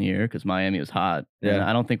early in the year because Miami was hot. Yeah, and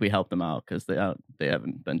I don't think we helped them out because they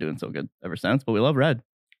haven't been doing so good ever since. But we love Red.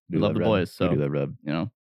 We love the boys. So we do love Red.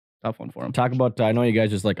 Tough one for them. Talk about. I know you guys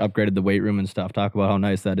just upgraded the weight room and stuff. Talk about how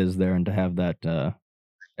nice that is there and to have that at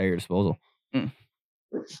your disposal. Yeah,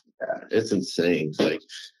 it's insane.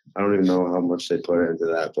 I don't even know how much they put into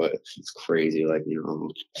that, but it's crazy.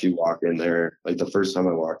 If you walk in there, the first time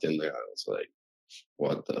I walked in there, I was like,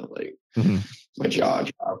 what the, my jaw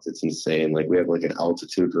dropped. It's insane. We have an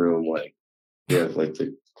altitude room. We have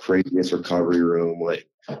the craziest recovery room.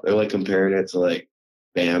 They're comparing it to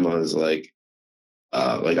Bama's,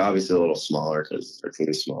 obviously a little smaller because their team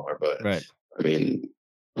is smaller, but right. I mean,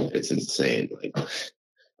 it's insane.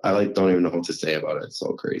 I don't even know what to say about it. It's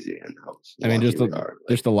so crazy. And how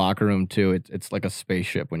just the locker room too. It's like a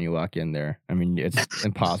spaceship when you walk in there. I mean, it's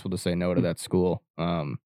impossible to say no to that school.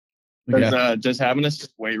 Does having a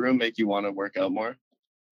weight room make you want to work out more?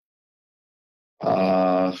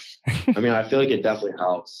 I mean, I feel like it definitely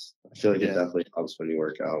helps. It definitely helps when you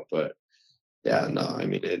work out. But yeah, no, I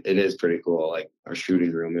mean, it is pretty cool. Our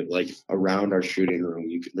shooting room, around our shooting room,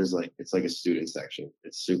 there's it's a student section.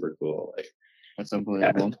 It's super cool. That's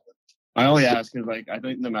unbelievable. Yeah. I only ask because I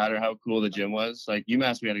think no matter how cool the gym was,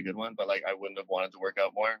 UMass we had a good one, but I wouldn't have wanted to work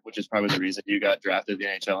out more, which is probably the reason you got drafted to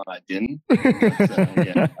the NHL and I didn't.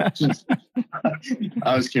 Yeah.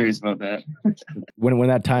 I was curious about that. When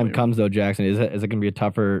that time comes though, Jackson, is it gonna be a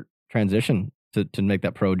tougher transition to make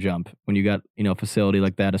that pro jump when you got a facility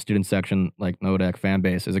like that, a student section like Nodak fan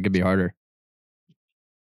base? Is it gonna be harder?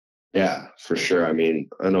 Yeah, for sure. I mean,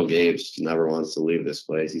 I know Gabe never wants to leave this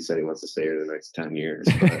place. He said he wants to stay here the next 10 years.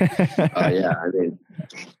 But, yeah, I mean,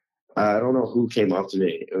 I don't know who came up to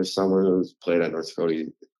me. It was someone who's played at North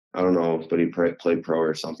Dakota. I don't know, but he played pro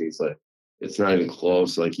or something. He's like, it's not even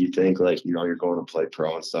close. You think, you're going to play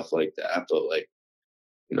pro and stuff like that.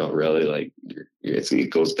 But, really, it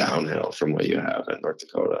goes downhill from what you have at North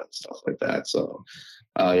Dakota and stuff like that. So,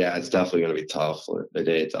 yeah, it's definitely going to be tough the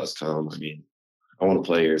day it does come. I mean, I want to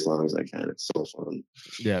play here as long as I can. It's so fun.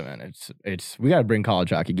 Yeah, man. It's we got to bring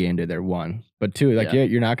college hockey game day there. 1, but 2, like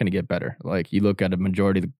you're not going to get better. Like you look at a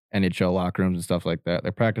majority of the NHL locker rooms and stuff like that.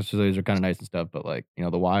 Their practice facilities are kind of nice and stuff, but like the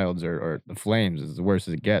Wilds or the Flames is the worst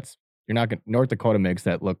as it gets. You're not going. North Dakota makes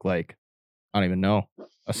that look like I don't even know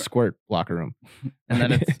a squirt locker room, and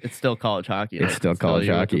then it's still college hockey. It's still college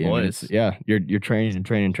hockey. Boys. You're training and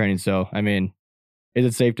training. So I mean, is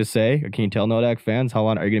it safe to say? Or can you tell Nodak fans how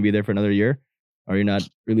long are you going to be there for another year? Or are you not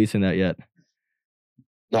releasing that yet?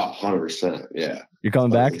 Not 100%. Yeah. You're coming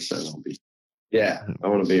back? Yeah. I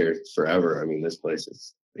want to be here forever. I mean, this place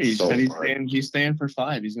is He so said fun. he's staying for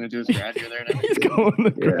 5. He's going to do his grad year there now. He's going to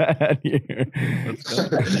grad year. Let's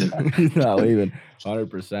go. He's not leaving.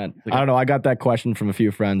 100%. I don't know. I got that question from a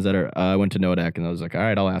few friends that went to Nodak, and I was like, all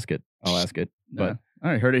right, I'll ask it. But all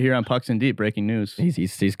right, heard it here on Pucks and Deep. Breaking news.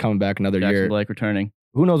 He's coming back another Jackson year. Blake returning.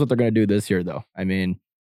 Who knows what they're going to do this year, though? I mean,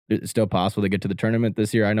 it's still possible to get to the tournament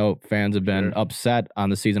this year. I know fans have been upset on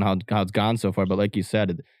the season, how it's gone so far. But like you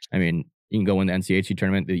said, I mean, you can go in the NCHC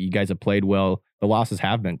tournament. You guys have played well. The losses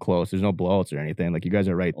have been close. There's no blowouts or anything. Like you guys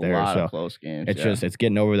are right there. A lot so of close games. It's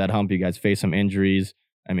getting over that hump. You guys face some injuries.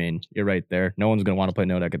 I mean, you're right there. No one's going to want to play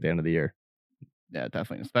Nodak at the end of the year. Yeah,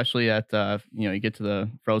 definitely. Especially at you get to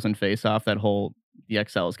the Frozen Face-Off. That whole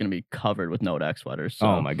DXL is going to be covered with Nodak sweaters. So,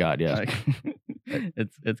 oh my God, yeah. Like,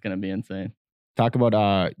 it's going to be insane. Talk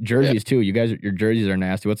about jerseys too. You guys, your jerseys are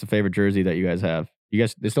nasty. What's the favorite jersey that you guys have?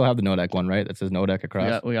 They still have the Nodak one, right? That says Nodak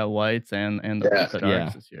across. We got whites and the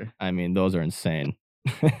darks this year. I mean, those are insane.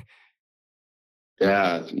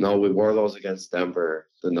 Yeah, no, we wore those against Denver,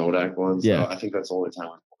 the Nodak ones. Yeah, so I think that's the only time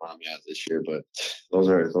we wore them this year. But those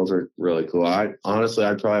are really cool. I'd probably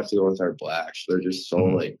have to go with our blacks. They're just so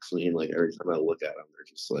like clean. Like every time I look at them, they're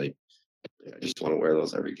just like, I just want to wear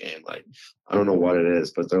those every game. Like I don't know what it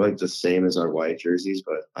is, but they're like the same as our white jerseys.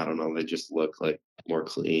 But I don't know, they just look like more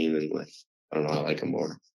clean and like I don't know, I like them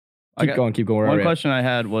more. Keep going. One question I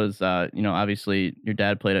had was, obviously your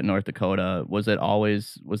dad played at North Dakota. Was that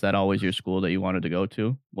always your school that you wanted to go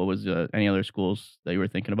to? What was any other schools that you were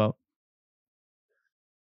thinking about?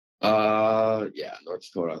 Yeah, North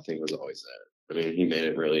Dakota I think was always there. I mean, he made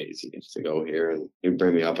it really easy to go here, and he'd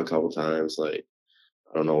bring me up a couple times. Like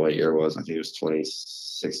I don't know what year it was. I think it was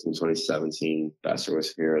 2016, 2017. Besser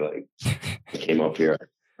was here. Like I came up here.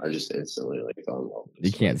 I just instantly fell in love with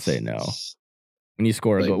this. You can't say no. When you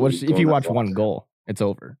score a Like, goal, if you watch one goal, it's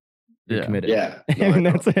over. You're committed. Yeah. And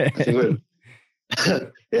that's it. I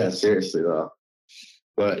think yeah, seriously though.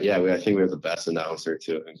 But yeah, I think we have the best announcer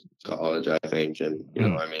too in college, I think. And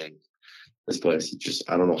I mean, this place just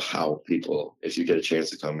I don't know how people, if you get a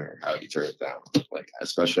chance to come here, how you turn it down. Like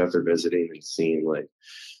especially after visiting and seeing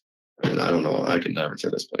I don't know. I could never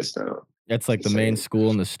turn this place down. It's like the main school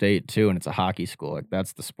in the state too, and it's a hockey school. Like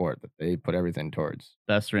that's the sport that they put everything towards.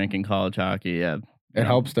 Best ranking college hockey. Yeah, it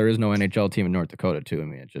helps. There is no NHL team in North Dakota too. I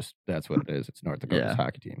mean, that's what it is. It's North Dakota's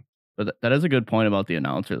hockey team. But that is a good point about the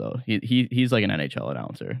announcer though. He's like an NHL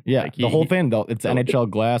announcer. Yeah, like the whole thing though. It's NHL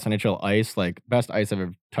glass, NHL ice. Like best ice I've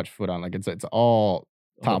ever touched foot on. Like it's all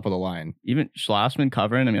top of the line. Even Schlossman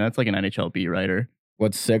covering. I mean, that's like an NHL beat writer.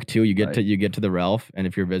 What's sick too, you get to the Ralph, and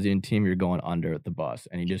if you're a visiting team, you're going under at the bus,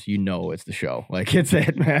 and it's the show. Like it's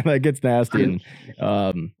it, man. Like it's nasty.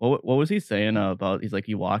 And what was he saying about? He's like,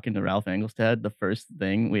 you walk into Ralph Engelstad, the first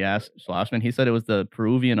thing we asked Schlossman, he said it was the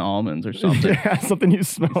Peruvian almonds or something. Yeah, something you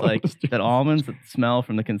smell. He's like that almonds that smell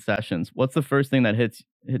from the concessions. What's the first thing that hits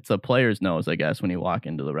a player's nose? I guess when you walk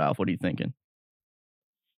into the Ralph, what are you thinking?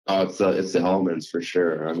 Oh, it's the almonds for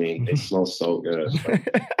sure. I mean, they smell so good.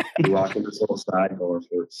 Like, we walk in this little side door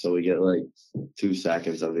so we get like 2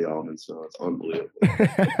 seconds of the almond smell. It's unbelievable.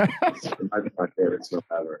 It's my favorite smell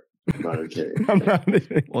ever. I'm not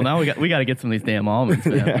kidding. Well, now we got to get some of these damn almonds,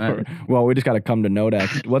 man. Yeah. Well, we just got to come to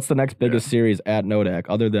Nodak. What's the next biggest series at Nodak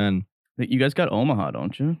other than? You guys got Omaha,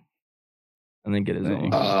 don't you? And then get his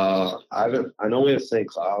own. I know we have St.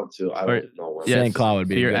 Cloud too. I don't know where. St. Cloud would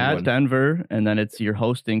be. So you're at one. Denver, and then you're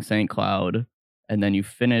hosting St. Cloud, and then you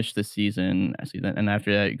finish the season. And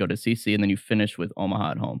after that, you go to CC, and then you finish with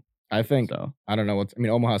Omaha at home. I think. So. I don't know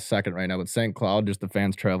Omaha's second right now, but St. Cloud, just the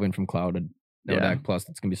fans traveling from Cloud to Nodak, plus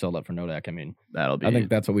it's gonna be sold out for Nodak. I mean, I think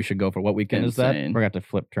that's what we should go for. What weekend is that? We're gonna have to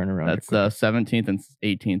flip turnaround. That's 17th and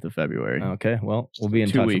 18th of February. Okay, well, we'll be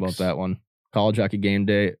in touch about that one. College hockey game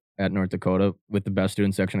day at North Dakota with the best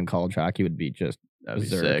student section in college hockey would be just that'd be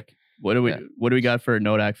sick. What do we got for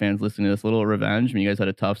Nodak fans listening to this? Little revenge. I mean, you guys had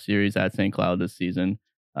a tough series at St. Cloud this season.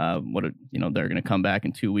 They're going to come back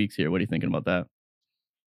in 2 weeks here. What are you thinking about that?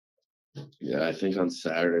 Yeah, I think on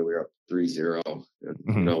Saturday we were up 3-0.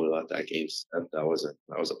 And, we let that game step. That was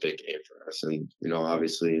a big game for us. And,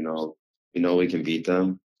 obviously, we know we can beat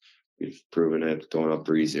them. We've proven it going up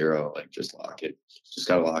 3-0. Like, just lock it. Just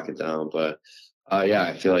got to lock it down. But, yeah,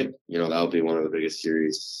 I feel like, that'll be one of the biggest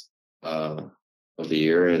series of the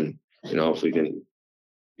year. And, if we can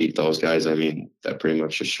beat those guys, I mean, that pretty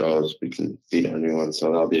much just shows we can beat anyone.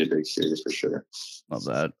 So that'll be a big series for sure. Love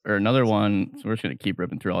that. Or another one, so we're just going to keep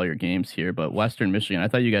ripping through all your games here, but Western Michigan, I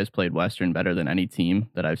thought you guys played Western better than any team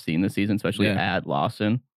that I've seen this season, especially at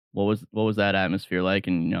Lawson. What was that atmosphere like?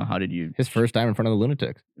 And, how did you... His first time in front of the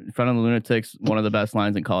Lunatics. In front of the Lunatics, one of the best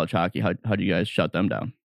lines in college hockey. How do you guys shut them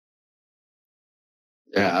down?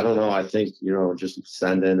 Yeah, I don't know. I think, just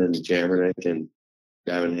Sendin and Jamernick and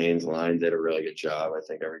Gavin Haynes' line did a really good job. I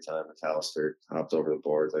think every time McAllister hopped over the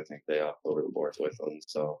boards, I think they hopped over the boards with them.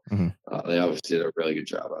 So they obviously did a really good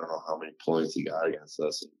job. I don't know how many points he got against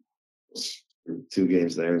us. 2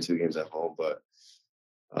 games there and 2 games at home, but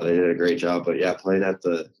they did a great job. But yeah, playing at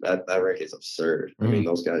that rink is absurd. I mean,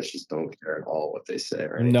 those guys just don't care at all what they say.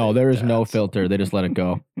 Or no, there is no filter. They just let it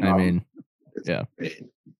go. I mean, yeah. Insane.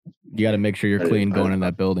 You got to make sure you're clean going in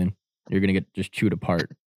that building. You're going to get just chewed apart.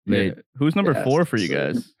 Who's number 4 for you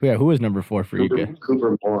guys? Yeah, who is number 4 for you guys?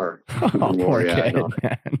 Cooper Moore. Poor kid,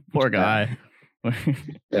 man. Poor guy.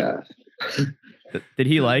 Yeah. Did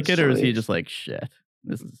he like it, or was he just like, shit,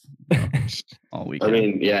 this is all weekend? I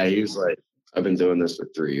mean, yeah, he was like, I've been doing this for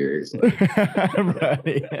 3 years.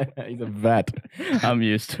 Right. He's a vet. I'm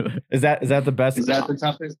used to it. Is that the best? Is that the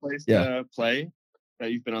toughest place to play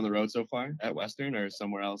that you've been on the road so far, at Western, or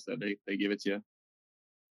somewhere else that they give it to you?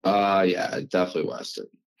 Yeah, definitely Western.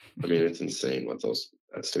 I mean, it's insane what those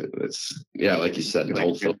vets do. It's like you said,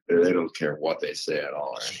 no filter. They don't care what they say at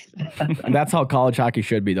all. And that's how college hockey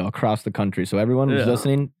should be, though, across the country. So everyone who's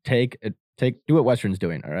listening, do what Western's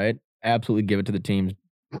doing. All right, absolutely give it to the teams.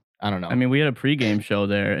 I don't know. I mean, we had a pregame show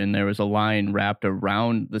there, and there was a line wrapped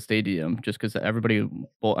around the stadium just because everybody.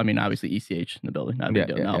 Well, I mean, obviously ECH in the building, not a big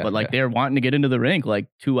deal now, but they're wanting to get into the rink like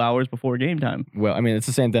 2 hours before game time. Well, I mean, it's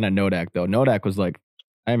the same thing at Nodak though. Nodak was like,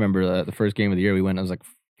 I remember the first game of the year we went. It was like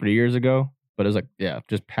 3 years ago, but it was like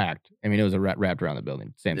just packed. I mean, it was wrapped around the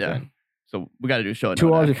building. Same thing. So we got to do a show.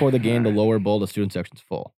 2 hours before the game, the lower bowl, the student section's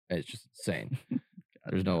full. It's just insane.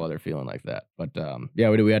 There's no other feeling like that. But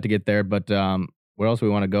we had to get there. But where else do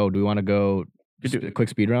we want to go? Do we want to go a quick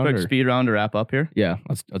speed round? Speed round to wrap up here? Yeah,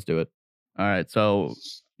 let's do it. All right. So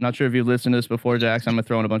not sure if you've listened to this before, Jax. I'm going to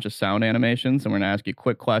throw in a bunch of sound animations, and we're going to ask you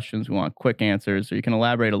quick questions. We want quick answers, so you can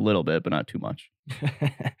elaborate a little bit, but not too much. Okay.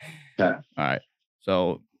 All right.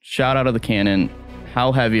 So shout out of the cannon.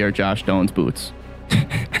 How heavy are Josh Doan's boots?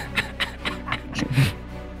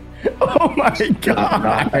 Oh my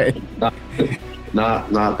God.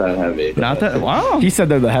 Not that heavy. Not that. Wow. He said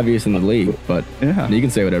they're the heaviest in the league, but you can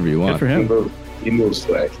say whatever you want. Good for him. He moves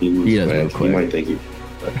quick. He does move quick. You might think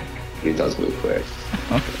he does move quick.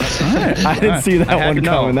 Okay. All right. I didn't see that one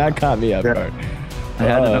coming. That caught me up guard. I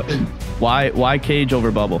had to know. Why cage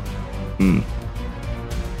over bubble?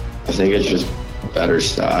 I think it's just better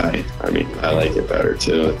style. I mean, I like it better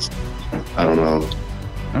too. I don't know.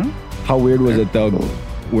 Huh? How weird was it though?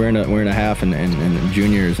 Wearing a half in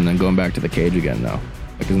juniors and then going back to the cage again though.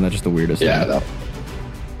 Like, isn't that just the weirdest? Yeah, thing?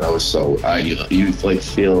 that was so. You like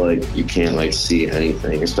feel like you can't like see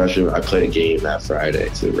anything. Especially when I played a game that Friday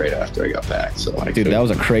too, right after I got back. So dude, that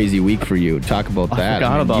was a crazy week for you. Talk about that.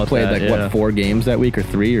 I forgot you played that, what 4 games that week or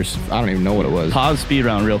 3 or I don't even know what it was. Pause speed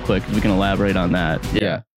round real quick. We can elaborate on that.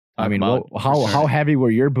 Yeah. I mean, how heavy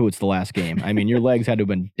were your boots the last game? I mean, your legs had to have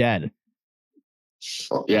been dead.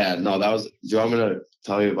 Yeah, no, that was. Do you want me to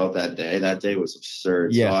tell you about that day? That day was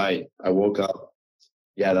absurd. Yeah. So I woke up.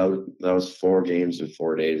 Yeah, that was 4 games in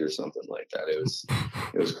 4 days or something like that.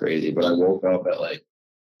 It was crazy. But I woke up at like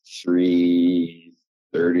 3:30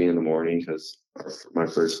 in the morning because my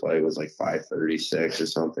first flight was like 5:36 or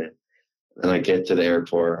something. And I get to the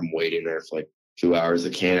airport. I'm waiting there for like 2 hours.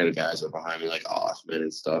 The Canada guys are behind me, like Offman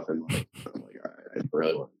and stuff. And I'm like, all right, I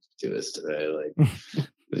really want to do this today. Like,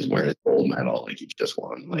 he's wearing his gold medal, like he just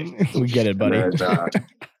won. Like, we get it, buddy. Then,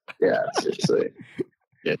 yeah, seriously.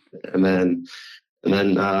 Yeah, and then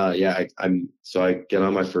so I get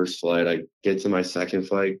on my first flight. I get to my second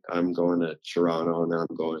flight. I'm going to Toronto, and then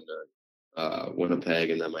I'm going to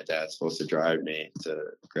Winnipeg, and then my dad's supposed to drive me to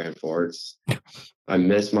Grand Forks. I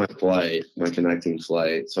missed my flight, my connecting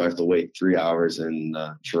flight, so I have to wait 3 hours in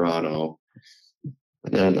Toronto.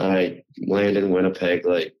 And then I land in Winnipeg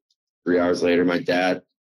like 3 hours later. My dad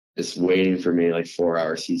is waiting for me like 4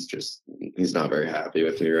 hours. He's not very happy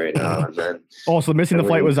with me right now. And then so missing the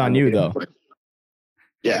flight was on you though.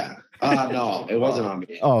 Yeah. No, it wasn't on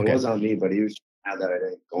me. Oh, okay. It was on me, but he was mad that I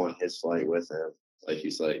didn't go on his flight with him. Like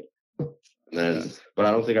he's like, and then, but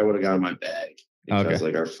I don't think I would have gotten my bag. because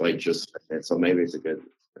like our flight just ended. So maybe it's a good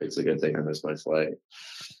thing I missed my flight.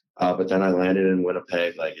 But then I landed in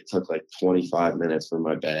Winnipeg. Like it took like 25 minutes for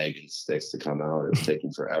my bag and sticks to come out. It was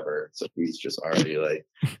taking forever. So he's just already like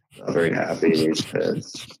not very happy. He's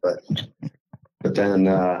pissed. But then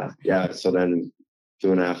so then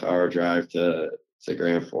 2.5 hour drive to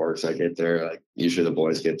Grand Forks. I get there like usually the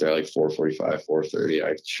boys get there like 4:45, 4:30.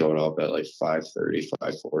 I showed up at like 5:30,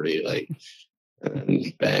 5:40, like and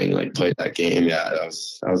then bang, like played that game. Yeah, that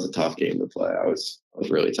was a tough game to play. I was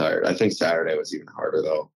really tired. I think Saturday was even harder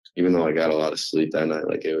though. Even though I got a lot of sleep that night,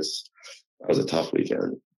 like that was a tough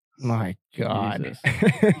weekend. My God,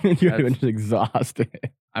 you're just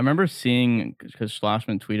exhausted. I remember seeing, because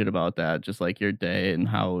Schlossman tweeted about that, just like your day and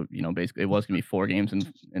how, basically it was going to be 4 games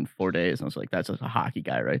in 4 days. And I was like, that's just a hockey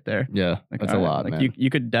guy right there. Yeah, like, that's a lot, like, man. You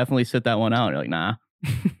could definitely sit that one out. You're like, nah.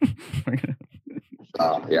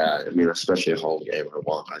 Yeah, I mean, especially a home game. I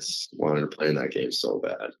wanted to play in that game so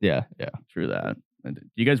bad. Yeah. True that.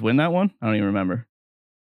 Did you guys win that one? I don't even remember.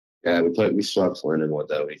 Yeah, we swept Lindenwood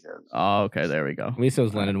that weekend. Oh, okay, there we go. At least it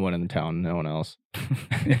was Lindenwood in the town, no one else.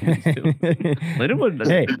 Lindenwood,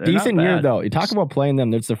 hey, decent year though. You talk about playing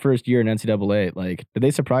them. It's the first year in NCAA. Like, did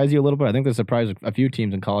they surprise you a little bit? I think they surprised a few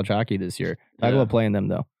teams in college hockey this year. Talk about playing them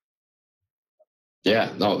though.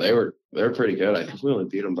 Yeah, no, they were pretty good. I think we only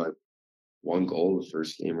beat them by 1 goal the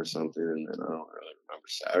first game or something, and then I don't really remember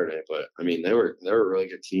Saturday. But I mean, they were a really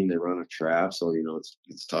good team. They run a trap, so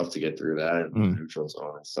it's tough to get through that and neutral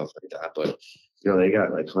zone and stuff like that. But they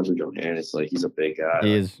got like Hunter Johannes, like he's a big guy.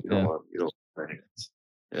 He is. You don't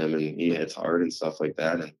him, and he hits hard and stuff like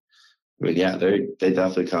that. And I mean, yeah, they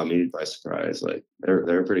definitely caught me by surprise. Like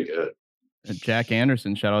they're pretty good. Jack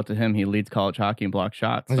Anderson, shout out to him. He leads college hockey in block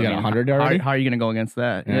shots. He's got 100 already. How are you going to go against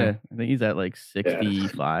that? Yeah. I think he's at like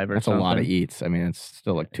 65 or That's something. That's a lot of eats. I mean, it's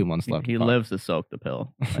still like 2 months left. He lives to soak the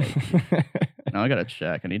pill. Like, now I got to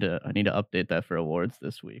check. I need to update that for awards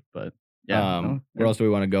this week. But yeah. Where else do we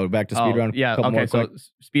want to go? Back to speed round? Yeah. Okay. So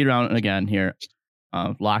speed round again here.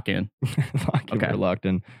 Lock in. Okay. We're locked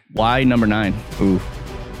in. Why number 9? Ooh.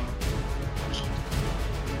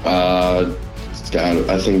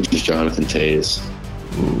 I think just Jonathan Toews.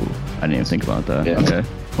 Ooh, I didn't even think about that. Yeah. Okay,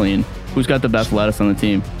 clean. Who's got the best lettuce on the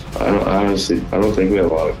team? I don't think we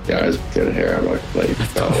have a lot of guys with good hair. I'm like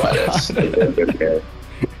lettuce. They have good hair.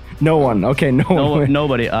 No one. Okay, no one.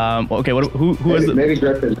 Nobody. Okay. Who is it? Maybe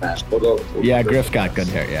Griff and Matt. Yeah, Griff's got good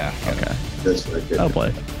hair. Yeah. Okay. I'll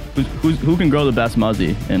play. Who can grow the best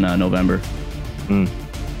muzzy in November?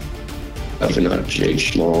 Definitely not Jake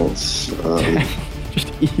Schmaltz.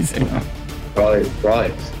 Just easy. Probably.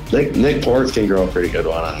 Nick Ports can grow a pretty good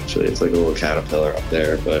one, actually. It's like a little caterpillar up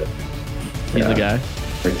there, but he's the guy.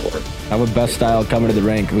 Nick Ports. How about best style coming to the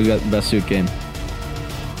rink? Who's got the best suit game?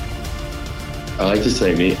 I like to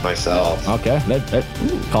say me, myself. Okay.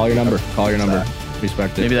 Call your number.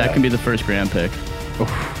 Respect it. Maybe that can be the first grand pick.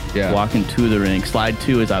 Yeah. Walking to the rink. Slide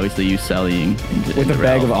 2 is obviously you selling with a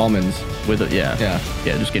bag of almonds.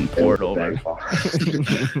 Just getting poured over.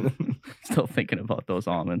 Still thinking about those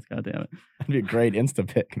almonds. God damn it. That'd be a great Insta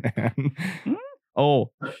pick, man.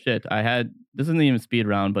 Oh shit! This isn't even speed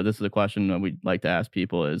round, but this is a question that we'd like to ask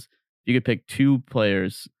people: is if you could pick 2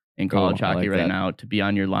 players in college hockey right now to be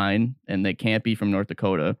on your line, and they can't be from North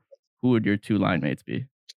Dakota, who would your 2 line mates be?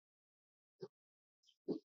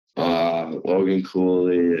 Logan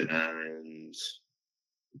Cooley and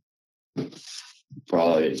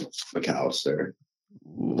probably McAllister.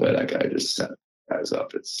 But that guy just set guys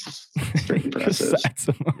up. It's pretty impressive.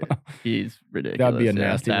 He's ridiculous. That'd be a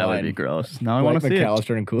nasty That line. would be gross. Now I want to see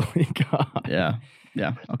McAllister and Cooley. God.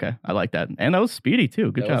 Yeah. Okay. I like that. And that was speedy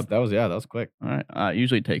too. Good job. That was quick. All right.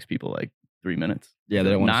 Usually it takes people like 3 minutes. Yeah,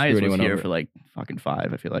 they don't want to screw anyone here over. for like fucking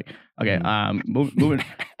 5, I feel like. Okay,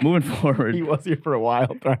 moving forward. He was here for a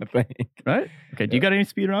while, trying to think. Right? Okay, do you got any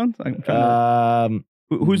speed rounds? I'm trying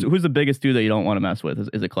who's the biggest dude that you don't want to mess with?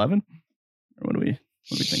 Is it Clevin? Or what are we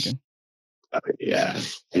thinking? Yeah,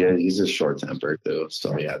 he's just short-tempered too.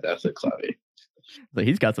 So yeah, that's a Clevy. But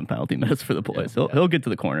he's got some penalty minutes for the boys. He'll get to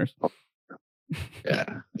the corners.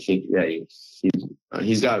 Yeah, he's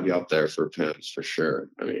got to be up there for pimps for sure.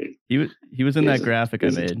 I mean, he was in that graphic I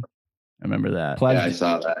made. I remember that. Clev, yeah, I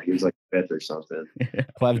saw that. He was like 5th or something.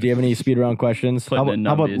 Clev, do you have any speed round questions? How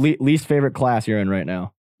about least favorite class you're in right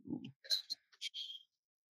now?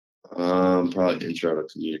 Probably intro to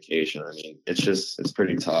communication. I mean, it's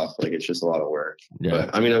pretty tough. Like it's just a lot of work. Yeah.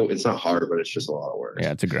 But I mean, it's not hard, but it's just a lot of work.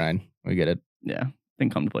 Yeah, it's a grind. We get it. Yeah.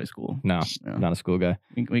 Didn't come to play school. No, not a school guy.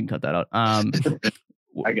 We can cut that out. I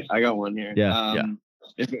got one here. Yeah.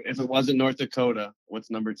 If it wasn't North Dakota, what's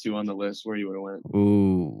number 2 on the list where you would have went?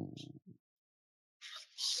 Ooh.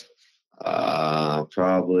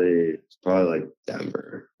 Probably like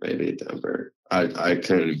Denver, maybe Denver. I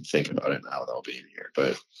couldn't even think about it now though being here,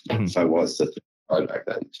 but if I was to think about it back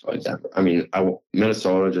then, it's probably Denver. I mean,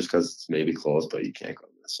 Minnesota just because it's maybe close, but you can't go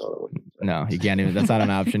to Minnesota. No, you can't even. That's not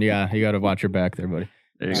an option. Yeah, you got to watch your back there, buddy.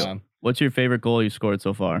 There you go. What's your favorite goal you scored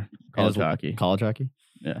so far? College hockey. College hockey.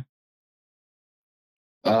 Yeah.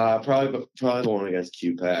 Probably the one against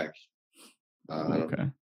QPAC. Okay.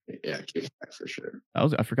 Yeah, QPAC for sure.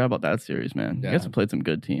 I forgot about that series, man. Yeah. You guys have played some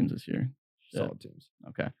good teams this year. Solid teams.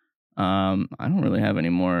 Okay. I don't really have any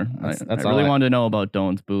more. That's I really wanted to know about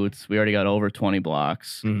Doan's boots. We already got over 20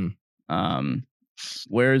 blocks. Mm-hmm.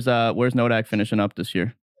 Where's Nodak finishing up this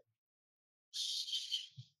year?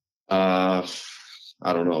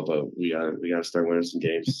 I don't know, but we gotta start winning some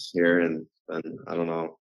games here, and I don't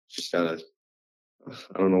know.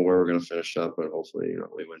 I don't know where we're gonna finish up, but hopefully,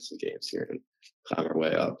 we win some games here and climb our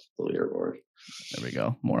way up the leaderboard. There we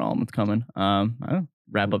go. More almonds coming. I don't know.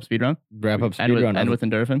 Wrap up speed run. End with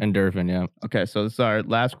endorphin. Endorphin, yeah. Okay, so this is our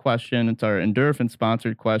last question. It's our endorphin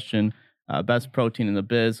sponsored question. Best protein in the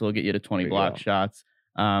biz. We'll get you to 20 block shots.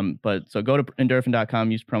 So go to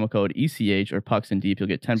endorphin.com, use promo code ECH or Pucks and Deep. You'll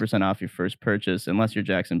get 10% off your first purchase. Unless you're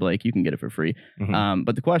Jackson Blake, you can get it for free. Mm-hmm.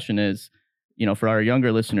 But the question is, for our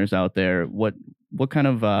younger listeners out there, what kind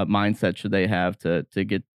of mindset should they have to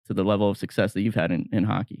get to the level of success that you've had in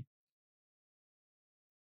hockey?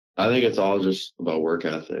 I think it's all just about work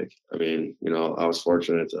ethic. I mean, I was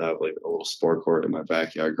fortunate to have like a little sport court in my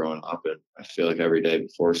backyard growing up, and I feel like every day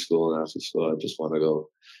before school and after school, I just want to go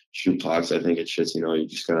shoot pucks. I think it's just, you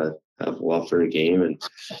just gotta have love for the game, and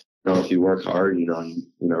if you work hard, you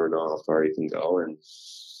never know how far you can go. And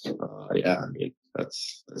I mean,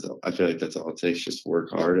 I feel like that's all it takes. Just work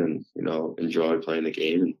hard and enjoy playing the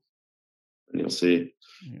game, and you'll see.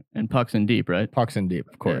 And Pucks and Deep, right? Pucks and Deep,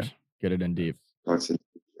 of course. Yeah. Get it in deep. Pucks and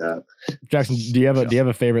yeah. Jackson, do you have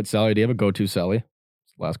a favorite celly? Do you have a go-to celly?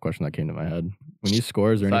 Last question that came to my head. When you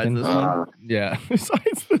score, is there anything? This one? Yeah.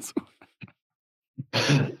 Besides this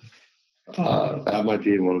one. That might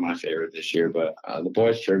be one of my favorite this year, but the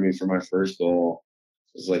boys cheered me for my first goal.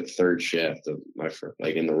 It was like third shift of my first,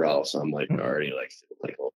 like in the row, so I'm like already like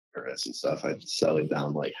nervous and stuff. I cellied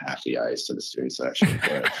down like half the ice to the student section.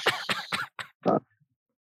 But,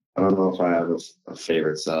 I don't know if I have a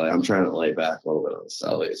favorite celly. I'm trying to lay back a little bit on the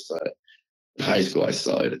cellies, but in high school I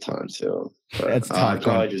cellied a ton too. But that's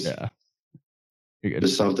probably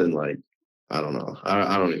just something like, I don't know.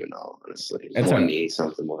 I don't even know, honestly.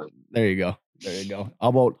 Something one. There you go. How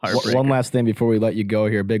about one last thing before we let you go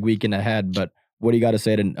here? Big weekend ahead, but what do you got to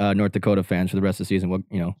say to North Dakota fans for the rest of the season? What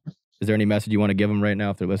is there any message you want to give them right now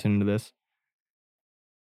if they're listening to this?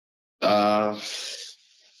 I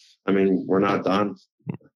mean, we're not done.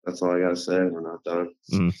 That's all I gotta say. We're not done.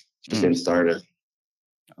 Just getting started.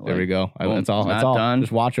 There we go. That's all. That's all. Done.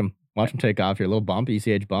 Just watch them. Watch them take off here. A little bump,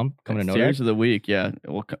 ECH bump coming to Nodak. Series of the week, yeah.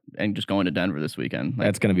 And just going to Denver this weekend.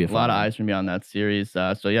 That's going to be a lot of eyes from me on that series.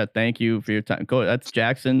 So yeah, thank you for your time. That's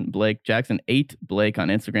Jackson Blake, Jackson8 Blake on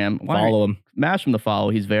Instagram. Follow him. Mash him to follow.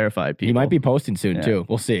 He's verified. People. He might be posting soon too.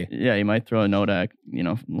 We'll see. Yeah, he might throw a Nodak.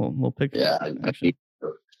 We'll pick. Yeah, actually.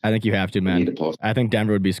 I think you have to, man. I think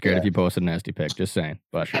Denver would be scared if you posted a nasty pic. Just saying.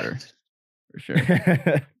 But for sure.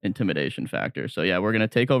 Intimidation factor. So yeah, we're gonna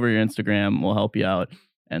take over your Instagram. We'll help you out,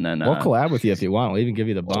 and then we'll collab with you if you want. We'll even give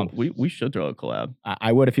you the bump. We should throw a collab.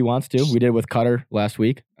 I would if he wants to. We did it with Cutter last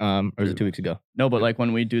week, or was it 2 weeks ago? No, but like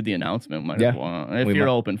when we do the announcement, if you're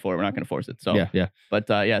open for it, we're not gonna force it. So yeah. But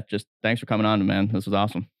just thanks for coming on, man. This was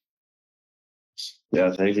awesome.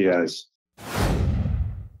 Yeah, thank you guys.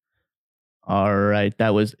 All right,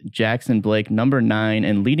 that was Jackson Blake, number 9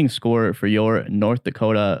 and leading scorer for your North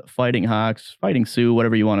Dakota Fighting Hawks, Fighting Sioux,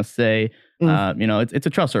 whatever you want to say. It's a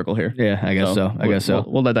trust circle here. Yeah, I guess so.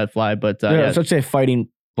 We'll let that fly. But let's say Fighting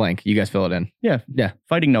blank. You guys fill it in. Yeah.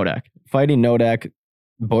 Fighting Nodak. Fighting Nodak.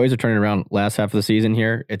 Boys are turning around last half of the season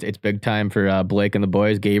here. It's big time for Blake and the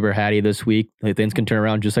boys. Gaber, Hattie this week. Things can turn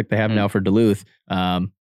around just like they have now for Duluth.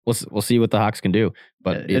 We'll see what the Hawks can do.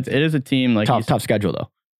 But it is a team like tough schedule though.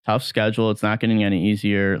 Tough schedule. It's not getting any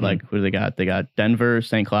easier. Like who do they got? They got Denver,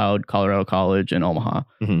 St. Cloud, Colorado College, and Omaha.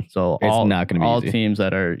 So it's not going to be all easy. Teams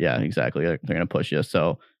that are exactly. They're going to push you.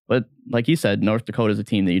 So, but like he said, North Dakota is a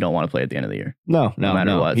team that you don't want to play at the end of the year. No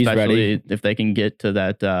matter what. He's especially ready. If they can get to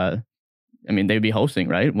that. They'd be hosting,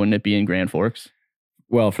 right? Wouldn't it be in Grand Forks?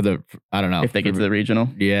 Well, I don't know if they get to the regional.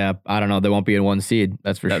 Yeah, I don't know. They won't be in 1 seed.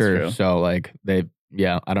 That's sure. True. So I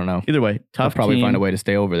don't know. Either way, They'll probably find a way to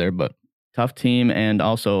stay over there, but. Tough team and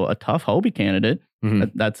also a tough Hobie candidate.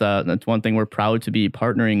 That's one thing we're proud to be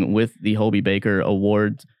partnering with the Hobie Baker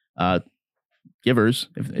Awards givers,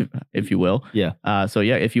 if you will. Yeah. So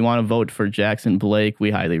yeah, if you want to vote for Jackson Blake,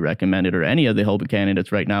 we highly recommend it, or any of the Hobie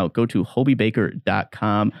candidates right now, go to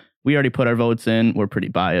HobieBaker.com. We already put our votes in. We're pretty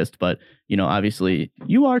biased, but obviously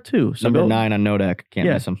you are too. So Number 9 on Nodak. Can't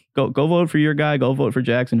miss him. Go vote for your guy. Go vote for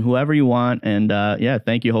Jackson, whoever you want. And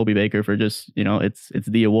thank you, Hobie Baker, for just, it's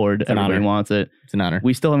the award. Everybody wants it. It's an honor.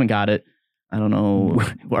 We still haven't got it. I don't know.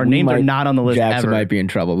 Our names are not on the list. Jackson ever. might be in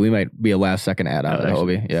trouble. We might be a last second add on to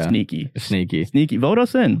Hobie. Yeah. Sneaky. Vote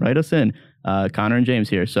us in. Write us in. Connor and James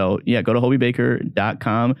here. So yeah, go to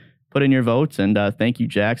HobieBaker.com. Put in your votes, and thank you,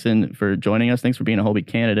 Jackson, for joining us. Thanks for being a Hobie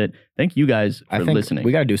candidate. Thank you guys for listening.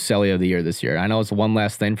 We got to do Selly of the Year this year. I know it's one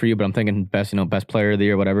last thing for you, but I'm thinking best player of the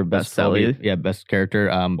year, whatever. Best Selly. Yeah, best character.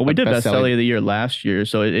 Well, we did best Selly of the year last year,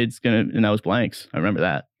 so it's going to, and that was Blanks. I remember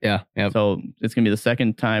that. Yeah. So it's going to be the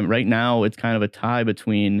second time. Right now, it's kind of a tie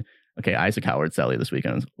between, Isaac Howard Selly this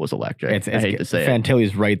weekend was electric. I hate to say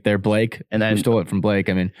Fantilli's right there, Blake. And then who stole it from Blake.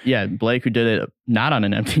 I mean, yeah, Blake, who did it not on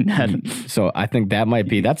an empty net. So I think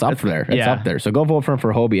that's up there. It's up there. So go vote for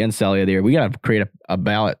Hobie and Selly of the Year. We got to create a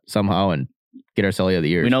ballot somehow and get our Selly of the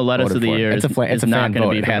Year. We know Lettuce of the Year. It's a fan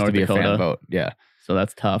vote. It has to be a fan vote. Yeah. So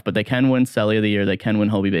that's tough, but they can win Selly of the Year. They can win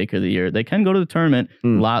Hobie Baker of the Year. They can go to the tournament. A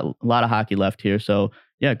lot of hockey left here. So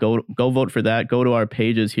yeah, go vote for that. Go to our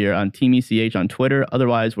pages here on Team ECH on Twitter.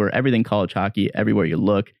 Otherwise, we're everything college hockey everywhere you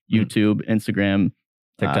look. YouTube, Instagram,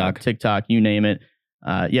 TikTok, you name it.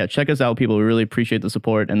 Check us out, people. We really appreciate the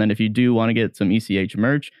support. And then if you do want to get some ECH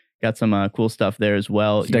merch, got some cool stuff there as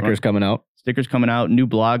well. Stickers coming out. New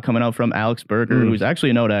blog coming out from Alex Berger, who's actually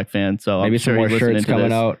a Nodak fan. So maybe I'm some more shirts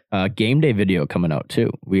coming out. Game day video coming out too.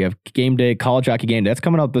 We have game day, college hockey game day. That's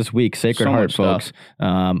coming out this week. Sacred Heart, folks.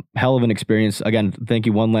 Hell of an experience. Again, thank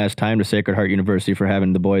you one last time to Sacred Heart University for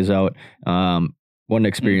having the boys out. What an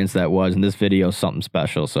experience that was. And this video is something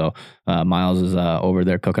special. So Miles is over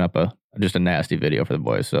there cooking up just a nasty video for the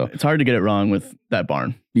boys. So it's hard to get it wrong with that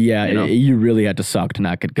barn. Yeah, you really had to suck to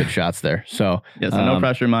not get good shots there. So no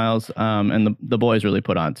pressure, Miles. And the boys really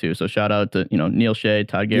put on too. So shout out to Neil Shea,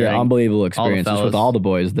 Todd Gehring. Yeah, unbelievable experiences with all the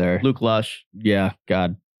boys there. Luke Lush. Yeah,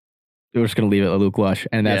 God. We're just gonna leave it at Luke Lush,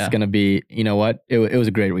 and that's gonna be. You know what? It was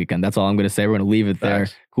a great weekend. That's all I'm gonna say. We're gonna leave it there.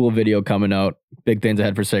 Cool video coming out. Big things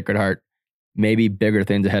ahead for Sacred Heart. Maybe bigger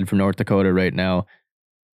things ahead for North Dakota right now.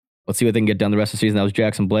 Let's see what they can get done the rest of the season. That was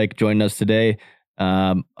Jackson Blake joining us today.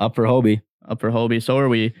 Up for Hobie. So are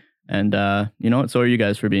we. And so are you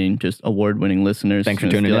guys for being just award-winning listeners. Thanks for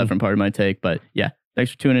tuning in. From Part of My Take. But yeah,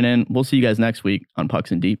 thanks for tuning in. We'll see you guys next week on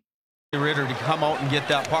Pucks and Deep. Ritter to come out and get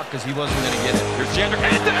that puck because he wasn't going to get it. Here's Jander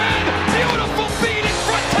at the end. Beautiful feed in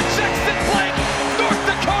front to Jackson Blake. North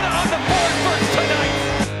Dakota on the board first tonight.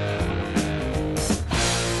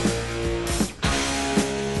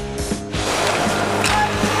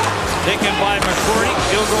 Taken by McCrory.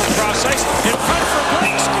 He'll go cross ice. In front for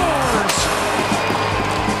Blake. Scores.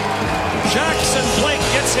 Jackson Blake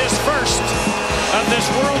gets his first of this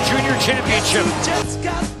World Junior Championship. Just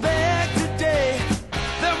got back today.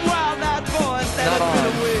 Them wild-eyed boys that have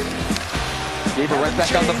been away. Gaber right back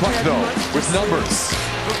on the puck though with numbers.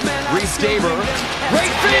 Reese Gaber.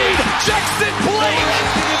 Great feed. Jackson Blake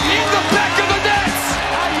in the back of the nets.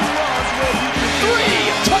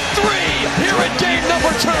 3-3 here in game number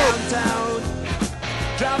 2.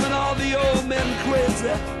 Driving all the old men crazy.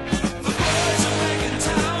 The boys are back in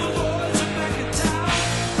town.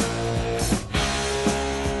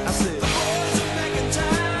 I said, the boys are back in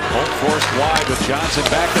town. Holt forced wide with Johnson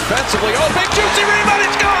back defensively. Oh, big juicy rebound. He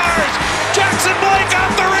scores. Jackson Blake got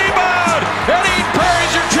the rebound. And he